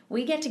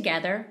 We get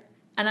together,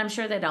 and I'm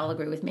sure they'd all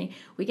agree with me.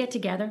 We get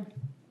together,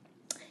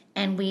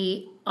 and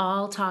we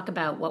all talk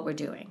about what we're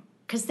doing,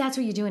 because that's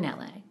what you do in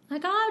LA.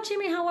 Like, oh,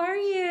 Jimmy, how are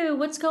you?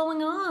 What's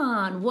going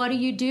on? What are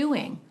you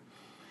doing?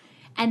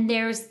 And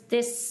there's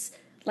this,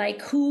 like,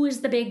 who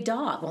is the big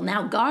dog? Well,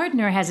 now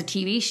Gardner has a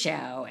TV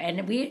show,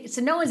 and so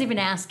no one's even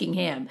asking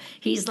him.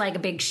 He's like a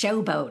big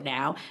showboat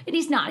now, and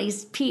he's not.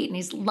 He's Pete, and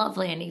he's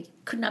lovely, and he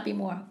could not be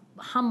more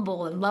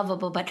humble and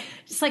lovable, but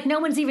it's like no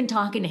one's even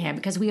talking to him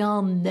because we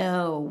all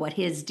know what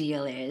his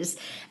deal is.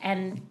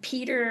 And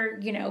Peter,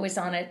 is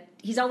on it.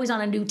 He's always on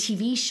a new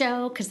TV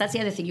show because that's the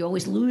other thing. You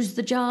always lose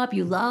the job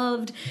you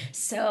loved.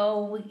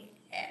 So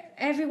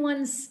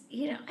everyone's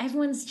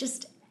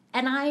just,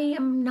 and I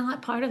am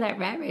not part of that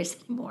rat race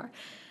anymore.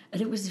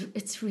 And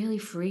it's really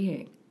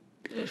freeing.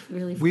 It's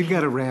really freeing. We've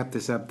got to wrap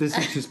this up. This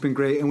has just been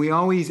great. And we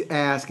always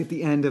ask at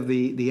the end of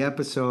the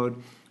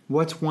episode,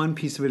 what's one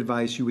piece of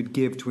advice you would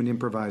give to an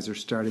improviser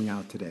starting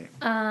out today?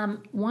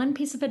 One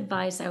piece of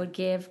advice I would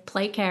give,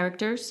 play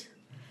characters.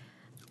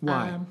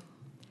 Why?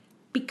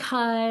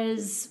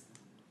 Because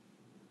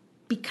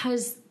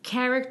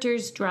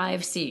characters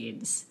drive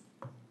scenes,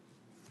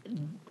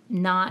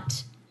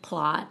 not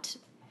plot.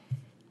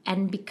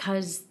 And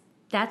because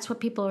that's what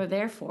people are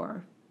there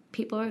for.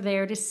 people are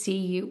there to see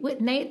you.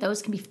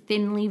 Those can be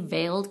thinly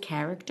veiled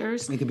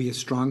characters. It can be a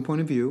strong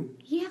point of view.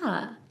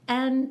 Yeah,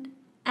 and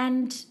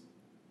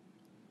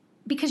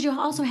because you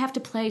also have to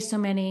play so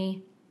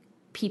many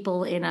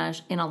people in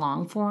a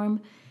long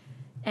form,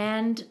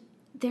 and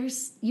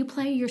you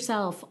play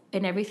yourself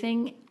in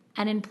everything,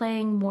 and in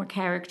playing more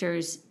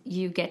characters,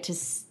 you get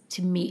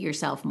to meet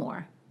yourself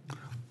more.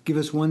 Give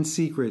us one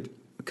secret,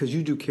 because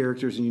you do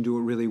characters and you do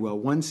it really well.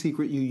 One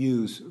secret you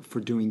use for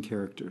doing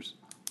characters.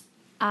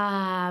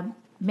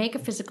 Make a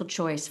physical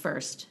choice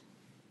first.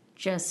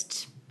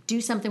 Just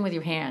do something with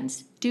your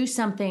hands. Do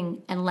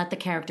something and let the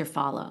character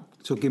follow.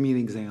 So give me an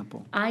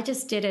example. I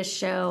just did a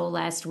show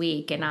last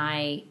week, and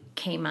I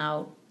came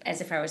out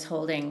as if I was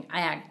holding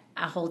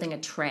a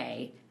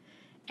tray,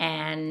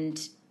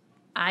 and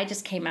I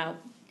just came out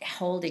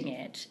holding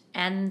it,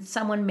 and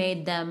someone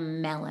made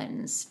them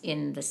melons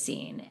in the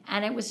scene,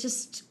 and it was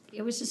just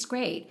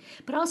great.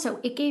 But also,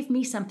 it gave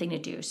me something to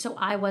do, so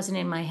I wasn't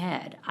in my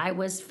head. I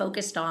was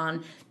focused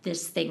on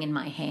this thing in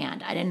my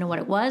hand. I didn't know what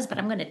it was, but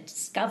I'm going to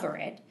discover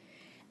it.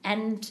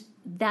 And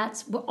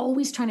we're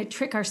always trying to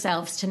trick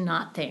ourselves to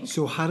not think.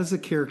 So how does a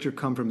character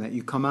come from that?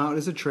 You come out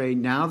as a tray,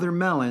 now they're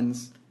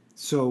melons,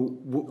 so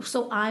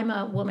I'm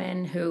a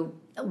woman who,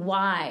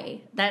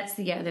 why? That's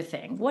the other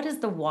thing. What is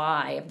the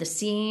why of the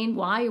scene?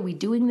 Why are we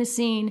doing the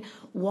scene?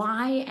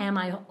 Why am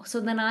I?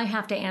 So then I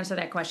have to answer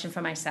that question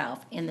for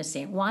myself in the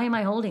scene. Why am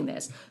I holding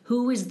this?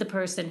 Who is the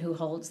person who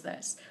holds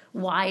this?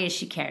 Why is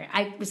she carrying?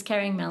 I was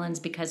carrying melons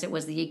because it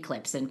was the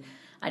eclipse and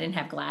I didn't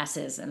have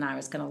glasses and I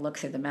was going to look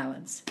through the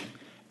melons.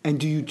 And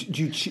do you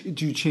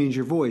change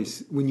your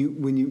voice when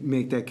you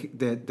make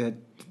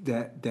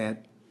that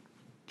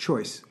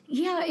choice?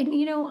 Yeah,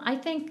 and I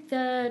think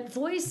the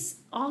voice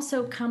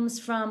also comes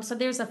from, so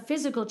there's a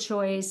physical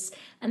choice,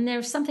 and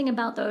there's something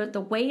about the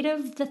weight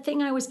of the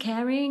thing I was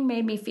carrying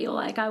made me feel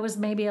like I was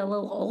maybe a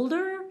little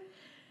older.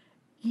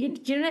 You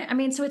know what I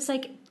mean? So it's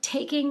like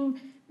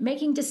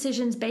making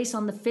decisions based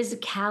on the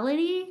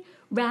physicality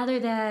rather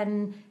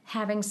than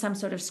having some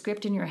sort of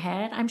script in your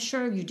head. I'm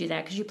sure you do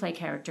that because you play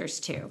characters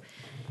too.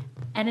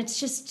 And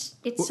it's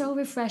so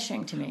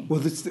refreshing to me. Well,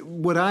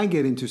 what I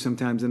get into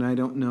sometimes, and I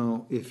don't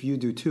know if you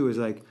do too, is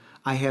like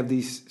I have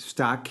these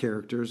stock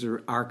characters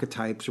or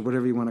archetypes or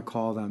whatever you want to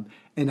call them,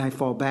 and I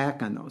fall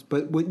back on those.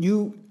 But what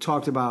you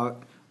talked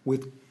about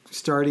with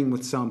starting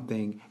with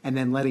something and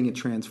then letting it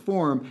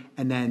transform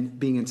and then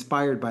being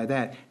inspired by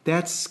that,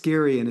 that's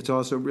scary, and it's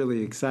also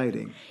really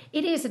exciting.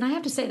 It is, and I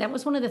have to say that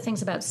was one of the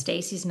things about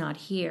Stacey's Not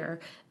Here,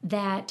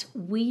 that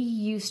we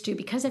used to,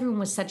 because everyone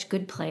was such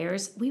good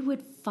players, we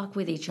would fuck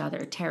with each other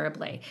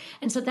terribly.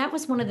 And so that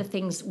was one of the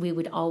things we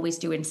would always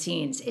do in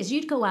scenes, is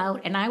you'd go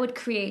out and I would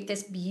create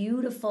this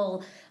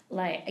beautiful,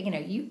 like,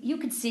 you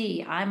could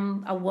see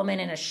I'm a woman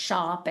in a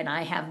shop and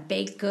I have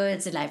baked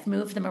goods and I've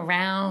moved them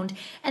around,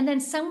 and then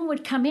someone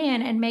would come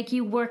in and make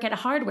you work at a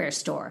hardware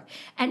store.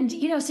 And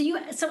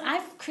so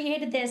I've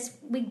created this,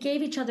 we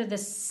gave each other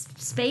this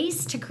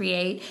space to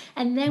create,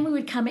 and then we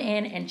would come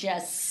in and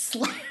just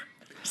slam.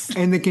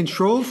 And the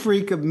control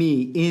freak of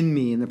me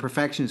and the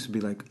perfectionist would be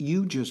like,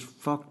 you just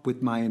fucked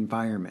with my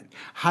environment.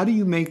 How do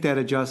you make that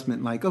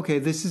adjustment? Like, okay,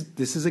 this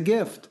is a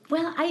gift.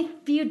 Well,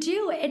 you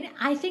do. And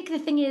I think the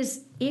thing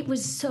is, it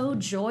was so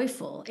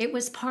joyful. It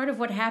was part of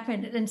what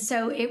happened. And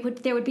so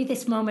there would be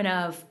this moment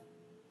of,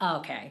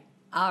 okay,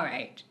 all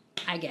right,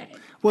 I get it.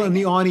 Well, and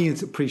the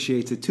audience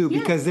appreciates it too,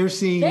 because they're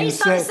seeing they you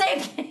saw the same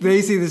thing.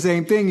 They see the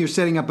same thing. You're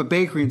setting up a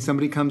bakery and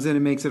somebody comes in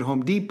and makes it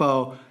Home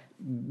Depot.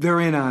 They're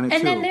in on it too.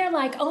 And then they're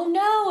like, oh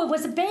no, it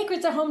was a bakery,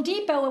 it's a Home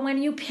Depot. And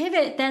when you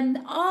pivot,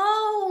 then,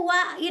 oh,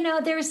 wow,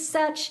 there's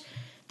such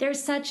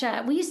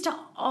a, we used to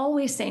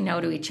always say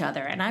no to each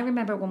other. And I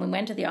remember when we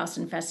went to the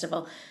Austin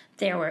Festival,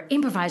 there were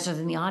improvisers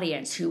in the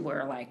audience who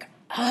were like,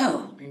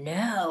 oh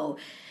no.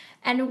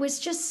 And it was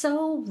just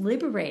so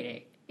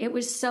liberating. It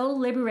was so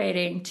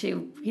liberating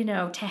to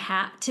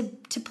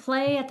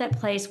play at that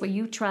place where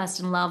you trust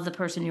and love the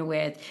person you're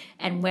with.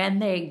 And when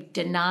they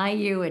deny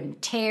you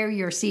and tear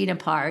your scene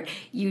apart,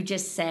 you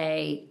just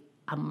say,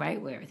 I'm right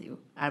with you.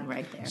 I'm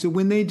right there. So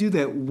when they do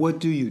that, what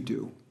do you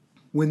do?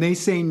 When they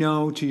say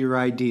no to your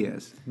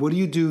ideas, what do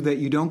you do that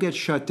you don't get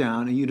shut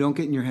down and you don't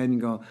get in your head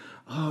and go,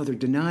 oh, they're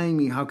denying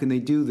me. How can they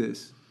do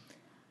this?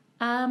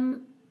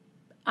 I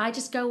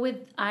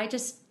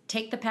just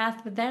take the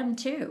path with them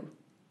too.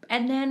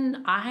 And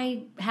then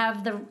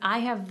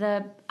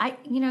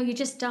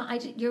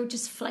you're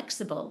just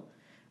flexible.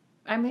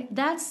 I mean,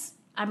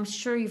 I'm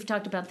sure you've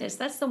talked about this.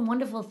 That's the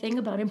wonderful thing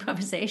about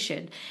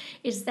improvisation,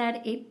 is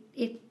that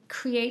it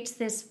creates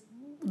this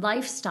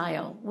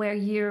lifestyle where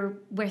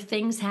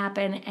things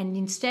happen, and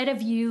instead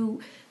of you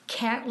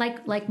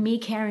like me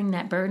carrying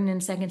that burden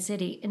in Second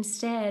City,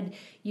 instead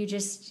you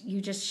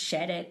just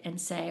shed it and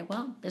say,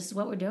 well, this is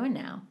what we're doing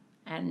now,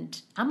 and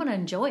I'm going to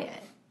enjoy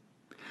it.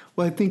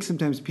 Well, I think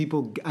sometimes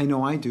people, I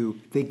know I do,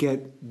 they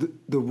get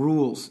the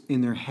rules in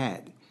their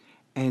head.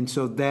 And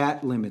so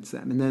that limits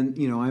them. And then,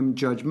 I'm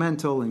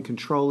judgmental and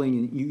controlling,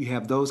 and you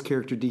have those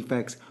character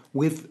defects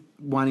with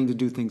wanting to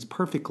do things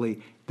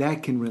perfectly.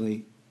 That can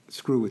really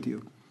screw with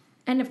you.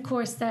 And of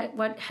course, that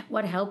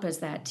what help is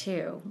that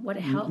too? What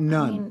help?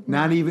 None. I mean,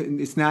 Not even.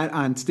 It's not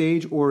on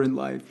stage or in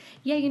life.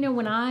 Yeah,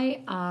 when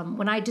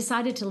I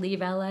decided to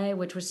leave LA,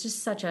 which was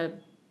just such a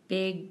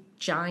big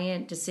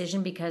giant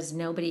decision because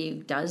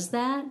nobody does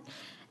that.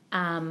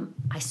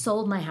 I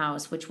sold my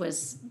house, which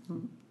was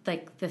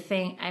like the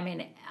thing. I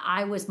mean,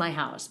 I was my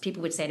house.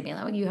 People would say to me,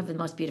 "Oh, you have the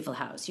most beautiful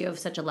house. You have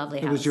such a lovely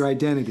house." It was your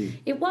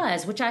identity. It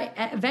was, which I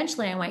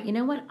eventually I went, you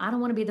know what? I don't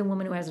want to be the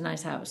woman who has a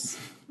nice house.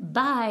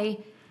 Bye.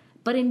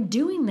 But in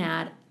doing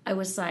that, I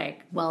was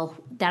like, well,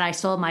 that I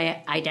sold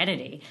my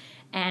identity.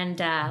 And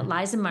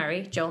Liza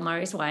Murray, Joel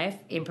Murray's wife,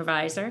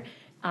 improviser,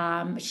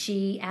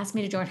 she asked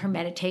me to join her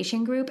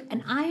meditation group.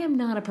 And I am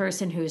not a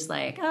person who's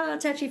like, oh,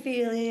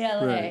 touchy-feely,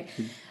 LA. Right.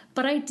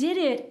 But I did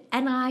it,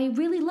 and I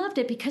really loved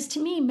it because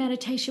to me,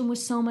 meditation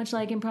was so much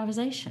like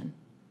improvisation.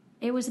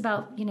 It was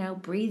about,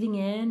 breathing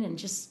in and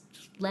just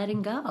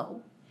letting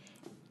go.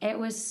 It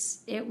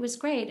was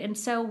great. And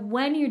so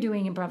when you're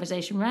doing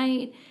improvisation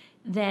right,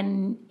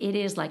 then it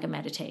is like a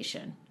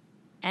meditation.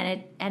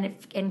 And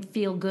it can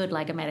feel good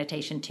like a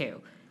meditation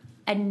too.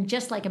 And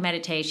just like a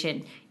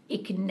meditation,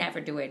 it can never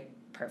do it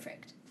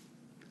perfect.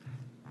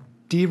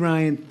 Dee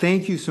Ryan,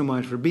 thank you so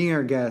much for being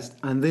our guest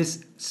on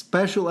this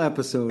special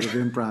episode of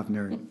Improv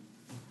Nerd.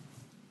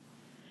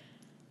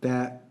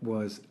 That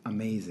was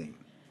amazing.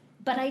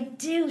 But I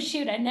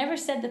never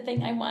said the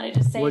thing I wanted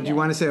to say. What do you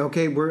want to say?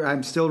 Okay,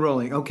 I'm still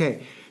rolling.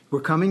 Okay,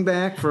 we're coming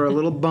back for a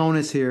little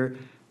bonus here.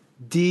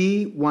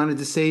 Dee wanted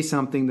to say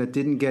something that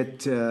didn't get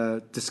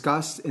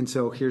discussed, and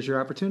so here's your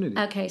opportunity.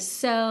 Okay,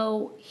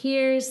 so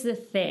here's the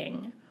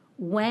thing.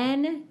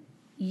 When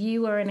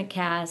you are in a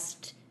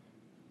cast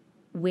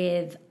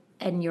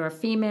and you're a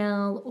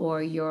female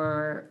or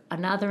you're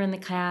another in the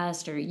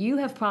cast or you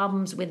have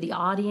problems with the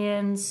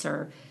audience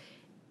or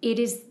it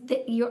is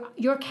that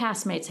your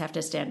castmates have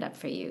to stand up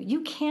for you.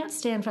 You can't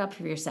stand up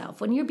for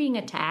yourself. When you're being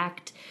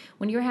attacked,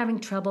 when you're having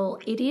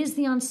trouble, it is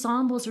the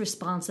ensemble's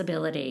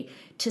responsibility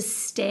to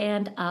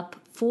stand up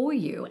for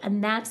you.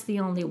 And that's the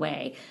only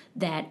way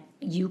that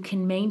you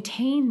can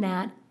maintain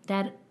that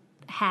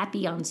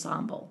happy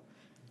ensemble.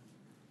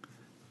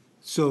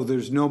 So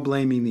there's no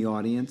blaming the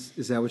audience?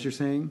 Is that what you're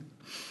saying?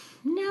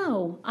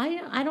 No,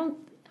 I don't.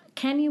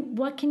 I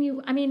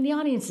mean, the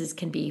audiences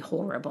can be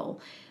horrible,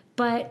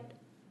 but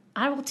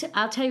I'll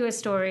tell you a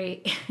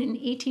story. In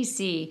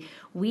ETC,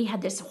 we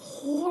had this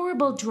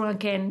horrible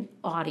drunken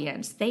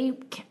audience. They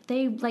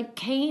like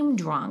came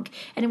drunk,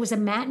 and it was a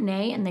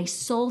matinee, and they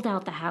sold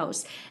out the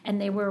house,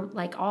 and they were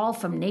like all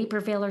from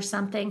Naperville or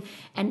something.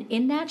 And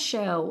in that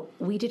show,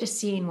 we did a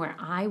scene where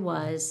I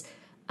was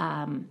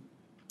Jim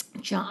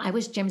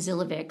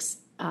Zilovic's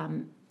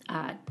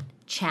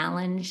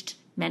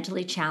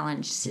mentally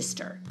challenged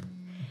sister,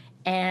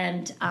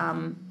 and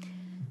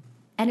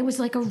it was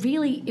like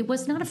it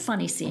was not a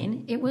funny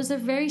scene. It was a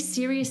very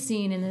serious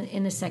scene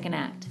in the second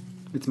act.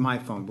 It's my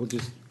phone. We'll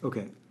just,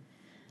 okay.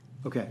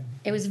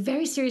 It was a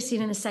very serious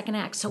scene in the second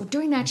act. So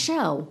during that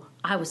show,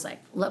 I was like,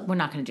 look, we're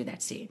not going to do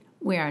that scene.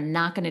 We are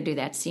not going to do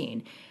that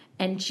scene.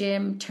 And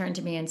Jim turned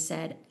to me and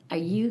said, are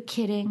you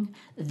kidding?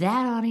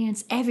 That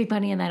audience,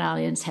 everybody in that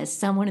audience has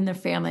someone in their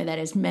family that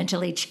is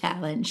mentally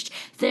challenged.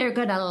 They're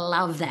going to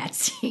love that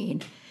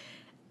scene.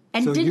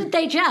 And so they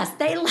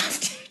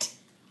loved it.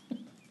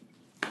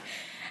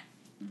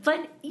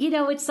 But,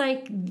 it's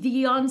like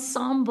the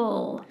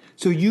ensemble.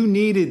 So you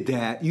needed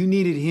that. You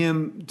needed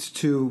him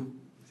to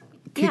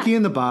kick you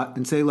in the butt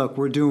and say, look,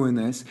 we're doing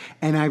this,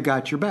 and I've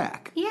got your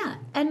back. Yeah.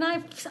 And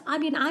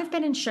I've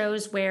been in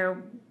shows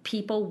where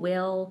people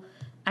will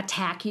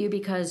attack you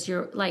because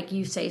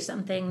you say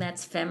something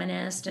that's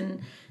feminist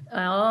and,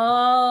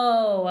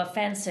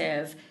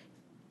 offensive.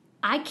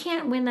 I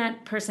can't win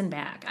that person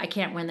back. I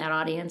can't win that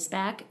audience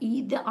back.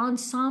 The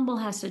ensemble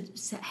has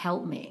to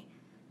help me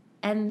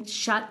and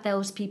shut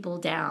those people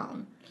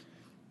down.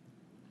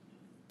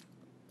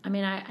 I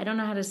mean, I don't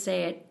know how to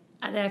say it.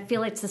 I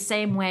feel it's the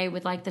same way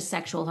with like the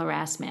sexual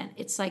harassment.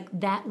 It's like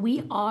that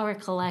we are a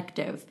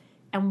collective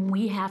and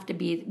we have to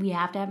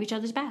have each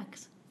other's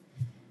backs.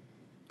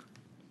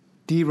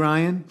 Dee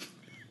Ryan,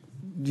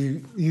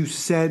 you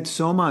said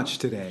so much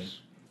today.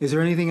 Is there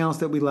anything else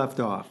that we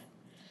left off?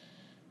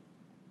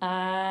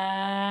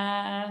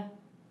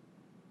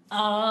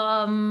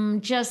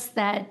 Just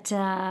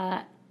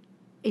that,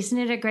 isn't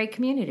it a great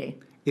community?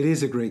 It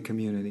is a great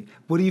community.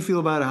 What do you feel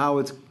about how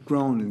it's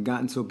grown and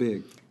gotten so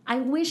big? I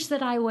wish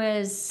that I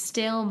was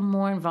still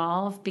more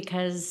involved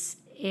because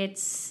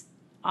it's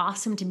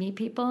awesome to meet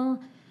people.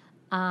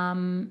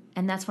 And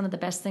that's one of the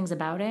best things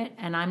about it.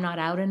 And I'm not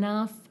out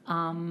enough.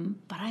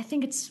 But I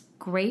think it's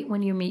great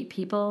when you meet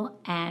people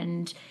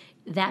and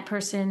that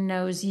person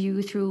knows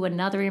you through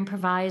another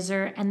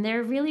improviser. And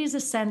there really is a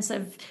sense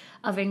of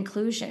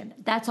inclusion.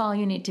 That's all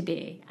you need to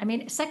be. I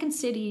mean, the Second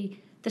City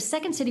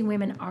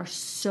women are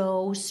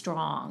so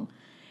strong.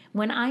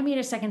 When I meet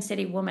a Second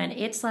City woman,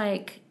 it's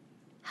like,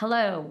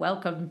 hello,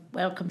 welcome,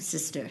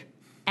 sister.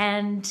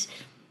 And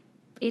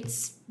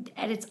it's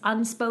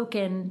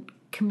unspoken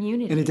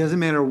community. And it doesn't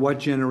matter what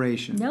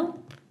generation.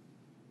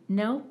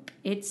 Nope.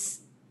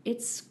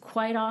 it's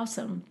quite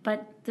awesome.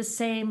 But the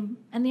same,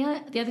 and the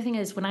other thing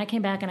is, when I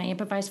came back and I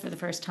improvised for the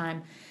first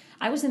time,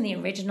 I was in the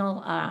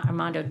original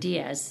Armando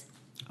Diaz.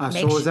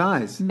 So was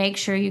I. Make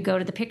sure you go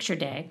to the picture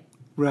day.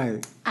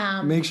 Right.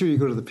 Make sure you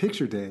go to the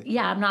picture day.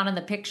 Yeah, I'm not in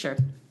the picture.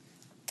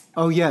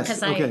 Oh,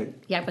 yes. Okay.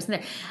 I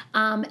wasn't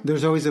there.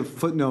 There's always a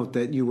footnote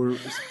that you were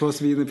supposed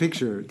to be in the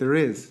picture. There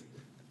is.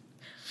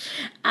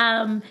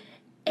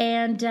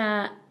 And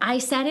I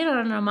sat in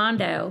on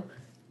Armando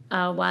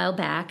a while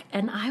back,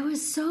 and I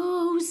was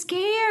so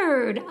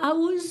scared.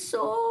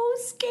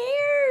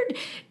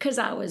 Because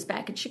I was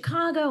back in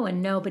Chicago,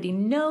 and nobody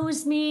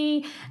knows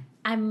me.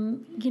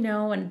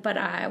 But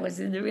I was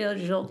in the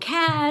original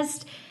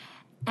cast,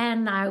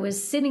 and I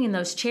was sitting in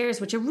those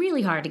chairs, which are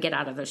really hard to get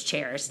out of those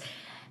chairs.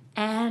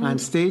 And on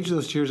stage,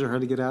 those chairs are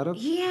hard to get out of?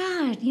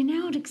 Yeah,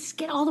 to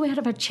get all the way out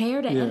of a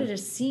chair to edit a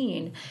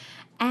scene.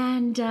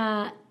 And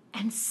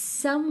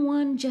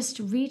someone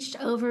just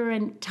reached over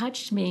and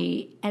touched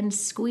me and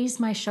squeezed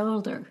my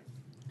shoulder.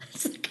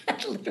 It's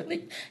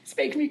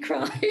making me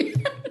cry.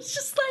 It's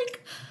just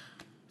like,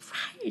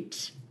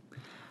 right.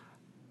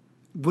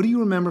 What do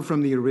you remember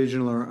from the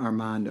original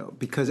Armando?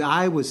 Because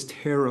I was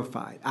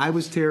terrified. I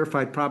was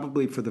terrified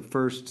probably for the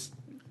first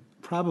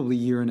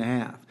year and a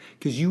half,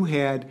 because you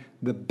had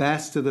the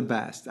best of the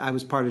best. I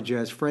was part of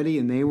Jazz Freddy,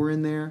 and they were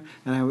in there,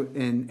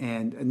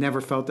 and I never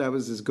felt I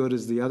was as good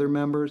as the other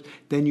members.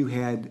 Then you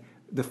had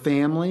the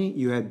family.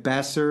 You had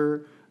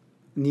Besser,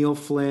 Neil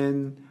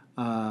Flynn.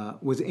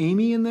 Was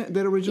Amy in that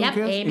original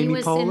cast? Amy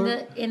was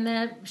Poehler? in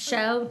the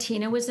show.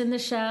 Tina was in the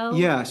show.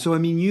 Yeah, so I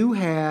mean, you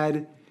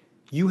had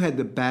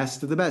the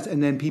best of the best,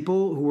 and then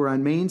people who were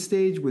on main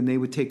stage, when they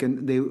would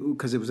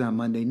because it was on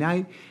Monday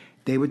night,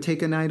 they would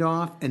take a night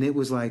off, and it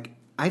was like,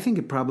 I think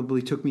it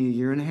probably took me a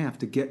year and a half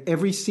to get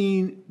every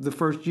scene. The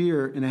first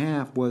year and a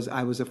half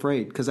I was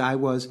afraid, because I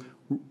was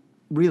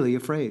really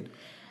afraid.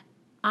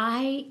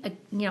 I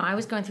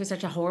was going through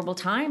such a horrible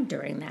time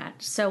during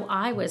that, so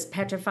I was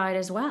petrified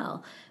as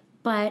well.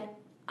 But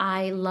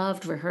I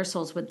loved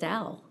rehearsals with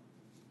Del.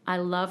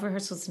 And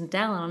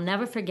I'll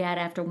never forget,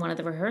 after one of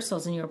the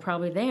rehearsals, and you were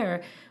probably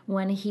there,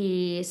 when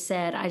he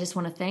said, "I just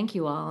want to thank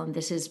you all, and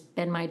this has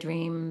been my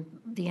dream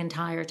the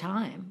entire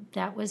time."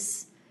 That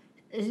was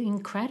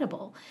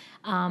incredible.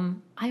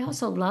 I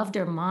also loved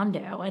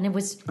Armando, and it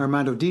was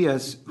Armando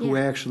Diaz, who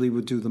actually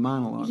would do the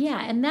monologues.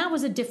 Yeah, and that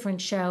was a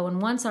different show.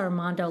 And once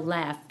Armando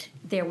left,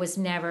 there was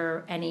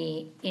never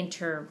any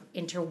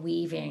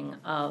interweaving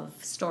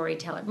of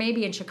storyteller.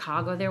 Maybe in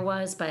Chicago there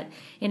was, but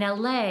in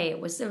LA it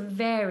was a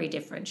very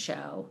different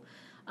show.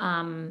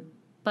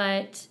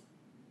 But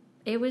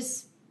it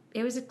was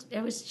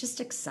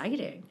just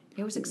exciting.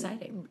 It was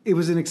exciting. It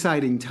was an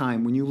exciting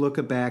time. When you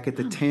look back at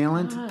the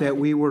talent that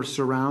we were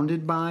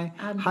surrounded by,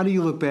 how do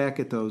you look back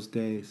at those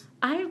days?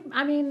 I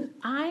mean,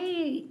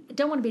 I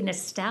don't want to be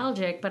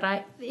nostalgic,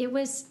 but it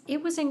was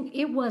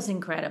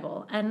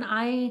incredible, and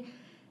I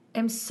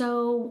am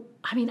so.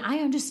 I mean,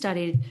 I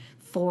understudied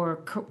for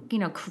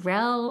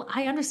Carell.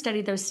 I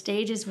understudied those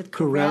stages with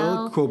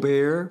Carell,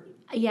 Colbert.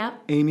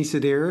 Yep. Amy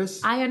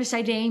Sedaris. I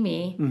understudied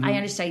Amy. Mm-hmm. I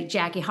understudied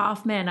Jackie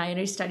Hoffman. I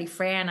understudied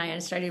Fran. I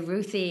understudied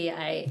Ruthie.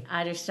 I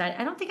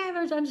don't think I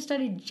ever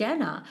understudied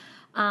Jenna.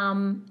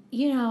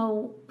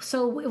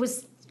 So it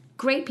was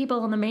great people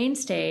on the main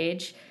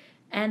stage,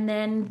 and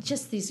then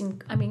just these,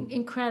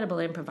 incredible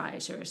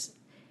improvisers.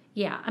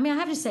 Yeah, I mean, I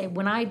have to say,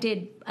 when I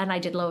did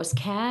Lois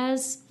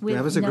Kaz with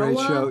that was a Noah, great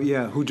show.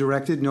 Yeah, who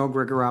directed? Noah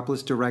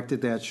Gregoropoulos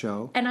directed that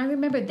show. And I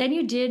remember then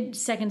you did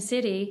Second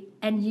City,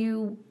 and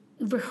you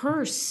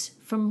rehearse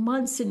for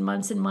months and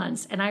months and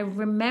months. And I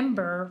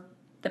remember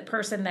the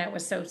person that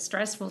was so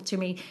stressful to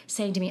me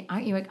saying to me,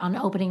 "Aren't you, on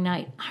opening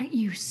night, aren't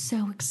you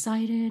so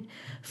excited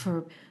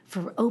for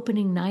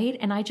opening night?"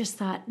 And I just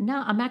thought,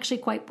 no, I'm actually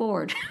quite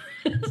bored.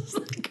 It's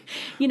like,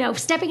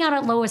 stepping out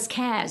at Lois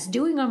Kaz,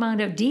 doing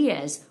Armando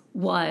Diaz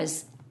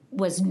was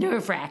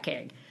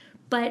nerve-wracking.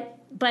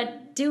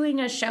 But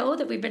doing a show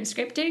that we've been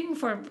scripting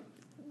for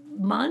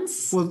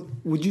months. Well,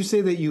 would you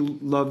say that you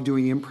love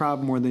doing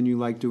improv more than you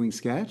like doing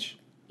sketch?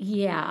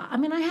 Yeah, I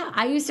mean,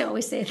 I used to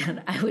always say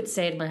that. I would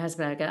say to my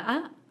husband, I go,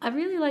 I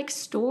really like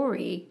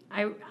story.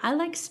 I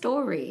like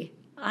story.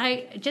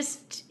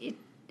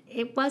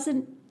 It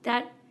wasn't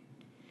that,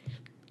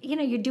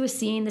 you do a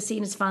scene, the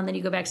scene is fun, then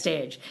you go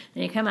backstage,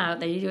 then you come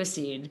out, then you do a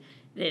scene,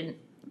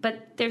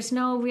 but there's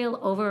no real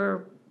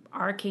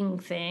overarching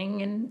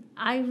thing, and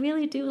I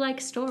really do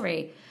like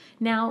story.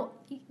 Now,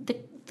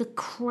 the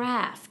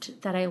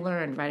craft that I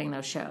learned writing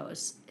those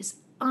shows is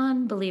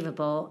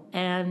unbelievable,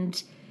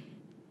 and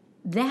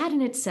that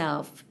in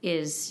itself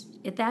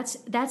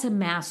that's a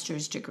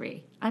master's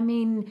degree. I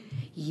mean,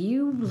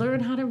 you learn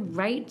how to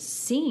write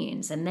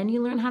scenes, and then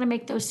you learn how to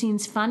make those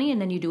scenes funny,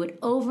 and then you do it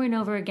over and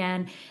over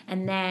again,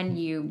 and then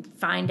you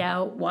find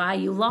out why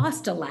you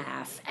lost a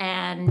laugh,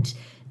 and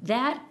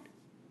that's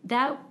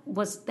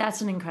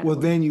an incredible. Well,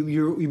 then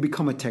you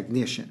become a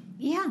technician.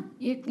 Yeah,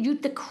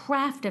 the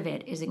craft of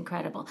it is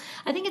incredible.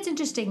 I think it's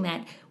interesting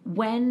that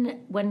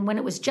when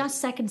it was just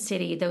Second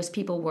City, those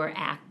people were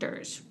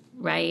actors.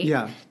 right?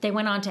 Yeah. They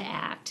went on to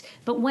act.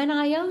 But when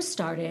IO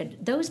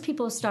started, those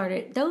people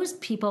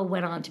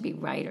went on to be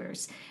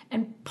writers.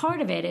 And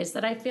part of it is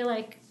that I feel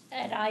like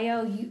at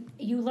IO,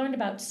 you learned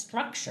about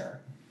structure.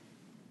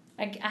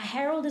 Like a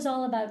Herald is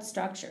all about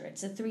structure.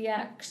 It's a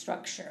 3-act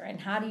structure,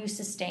 and how do you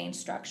sustain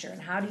structure, and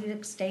how do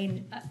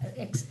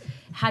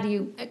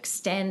you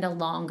extend a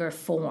longer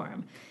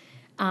form.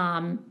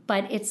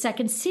 But at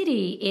Second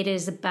City, it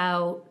is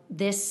about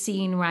this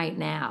scene right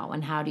now,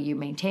 and how do you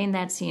maintain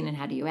that scene, and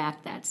how do you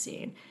act that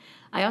scene.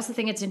 I also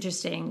think it's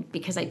interesting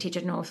because I teach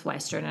at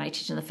Northwestern, and I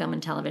teach in the film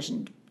and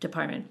television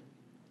department,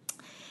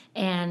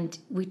 and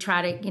we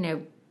try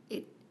to,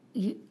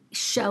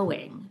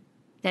 showing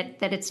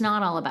that it's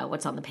not all about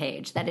what's on the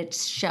page, that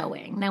it's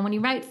showing. Now, when you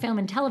write film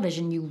and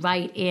television, you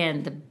write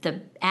in the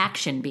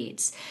action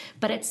beats.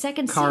 But at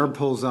Second City... Car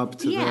pulls up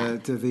to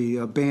the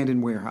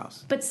abandoned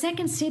warehouse. But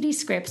Second City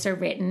scripts are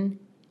written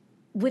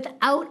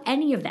without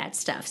any of that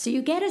stuff. So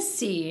you get a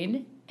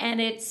scene,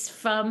 and it's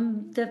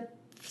from the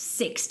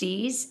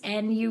 60s,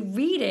 and you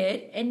read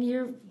it, and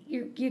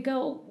you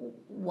go,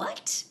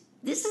 what?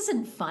 This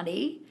isn't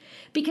funny.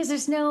 Because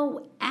there's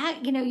no...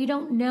 you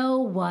don't know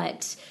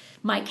what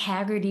Mike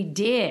Haggerty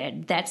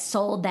did that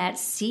sold that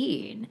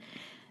scene.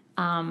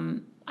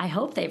 I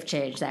hope they've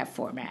changed that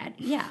format.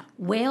 Yeah.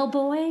 Whale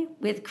Boy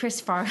with Chris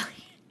Farley.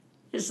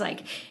 It's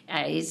like,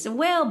 he's a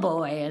whale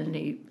boy.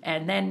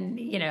 And then,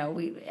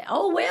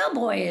 Whale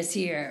Boy is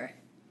here.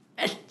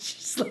 And it's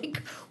just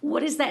like,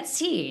 what is that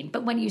scene?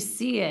 But when you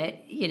see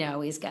it,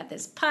 he's got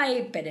this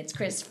pipe and it's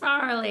Chris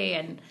Farley.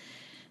 And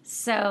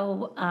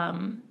so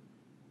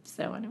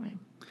anyway.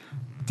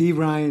 Dee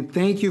Ryan,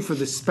 thank you for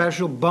the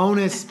special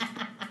bonus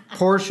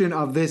portion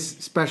of this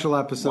special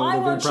episode Why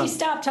of won't Improv. she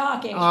stop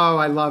talking? Oh,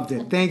 I loved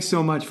it. Thanks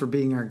so much for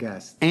being our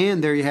guest.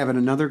 And there you have it,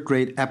 another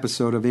great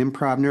episode of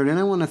Improv Nerd. And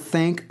I want to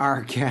thank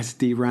our guest,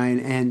 Dee Ryan,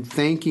 and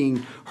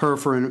thanking her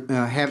for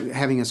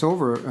having us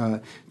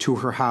over to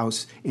her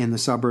house in the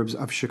suburbs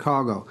of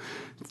Chicago.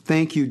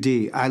 Thank you,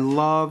 Dee. I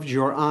loved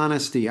your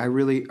honesty. I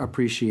really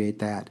appreciate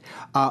that.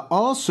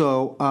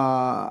 Also,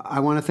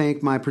 I want to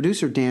thank my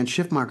producer, Dan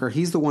Schiffmacher.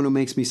 He's the one who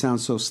makes me sound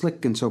so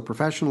slick and so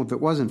professional. If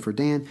it wasn't for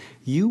Dan,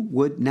 you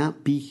would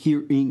not be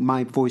hearing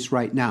my voice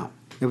right now.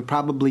 It would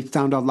probably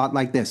sound a lot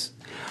like this.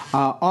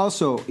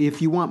 Also,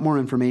 if you want more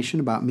information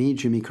about me,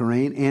 Jimmy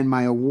Carrane, and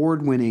my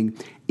award-winning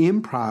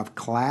improv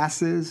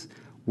classes,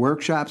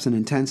 workshops and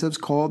intensives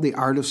called The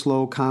Art of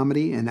Slow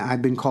Comedy, and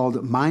I've been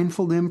called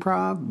Mindful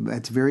Improv.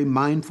 That's very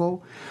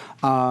mindful.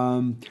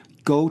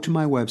 Go to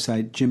my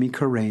website,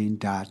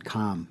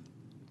 jimmycarrane.com.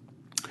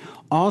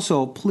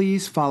 Also,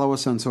 please follow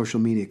us on social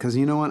media, because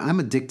you know what? I'm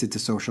addicted to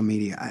social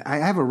media. I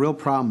have a real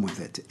problem with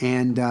it.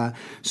 And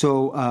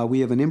so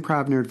we have an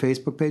Improv Nerd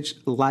Facebook page.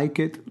 Like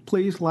it.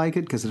 Please like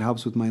it, because it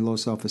helps with my low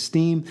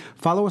self-esteem.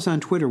 Follow us on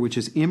Twitter, which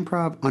is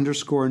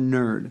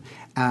improv_nerd.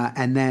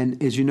 And then,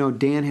 as you know,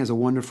 Dan has a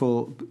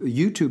wonderful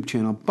YouTube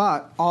channel.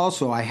 But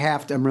also,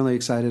 I'm really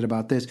excited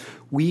about this.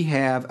 We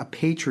have a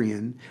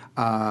Patreon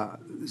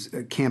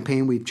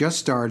campaign we've just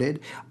started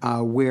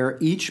where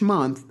each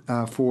month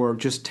for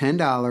just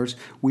 $10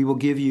 we will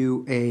give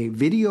you a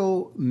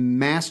video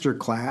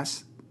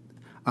masterclass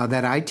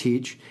that I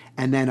teach,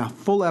 and then a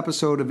full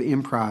episode of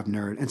Improv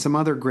Nerd and some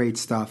other great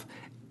stuff.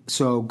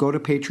 So go to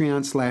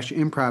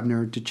Patreon/Improv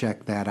Nerd to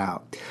check that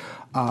out.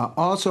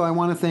 Also, I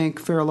want to thank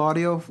Feral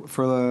Audio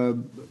for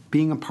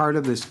being a part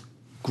of this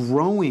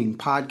growing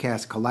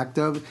podcast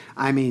collective.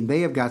 I mean,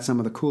 they have got some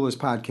of the coolest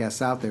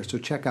podcasts out there, so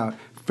check out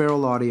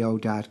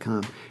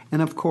feralaudio.com.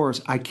 And of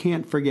course, I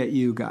can't forget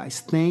you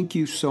guys. Thank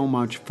you so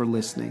much for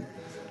listening.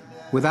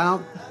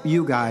 Without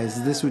you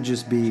guys, this would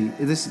just be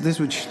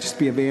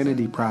a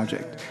vanity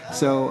project.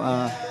 So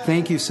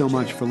thank you so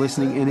much for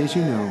listening. And as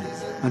you know,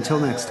 until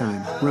next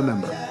time,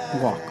 remember,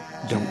 walk,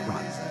 don't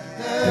run.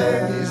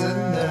 Nerd is a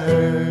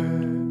nerd.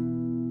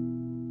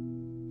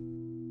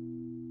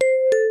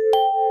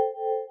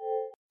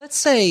 Let's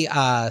say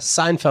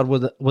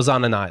Seinfeld was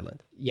on an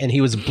island and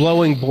he was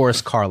blowing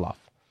Boris Karloff.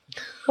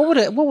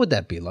 What would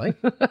that be like?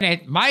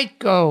 It might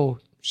go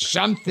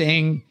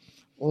something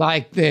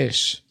like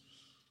this.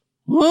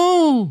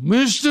 Oh,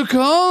 Mr.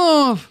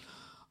 Karloff,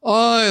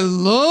 I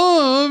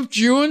loved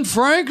you in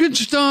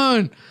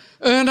Frankenstein,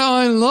 and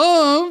I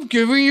love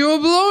giving you a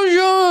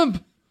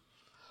blowjob.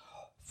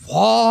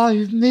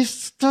 Why,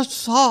 Mr.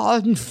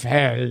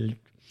 Seinfeld,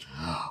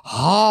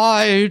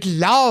 I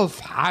love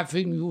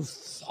having you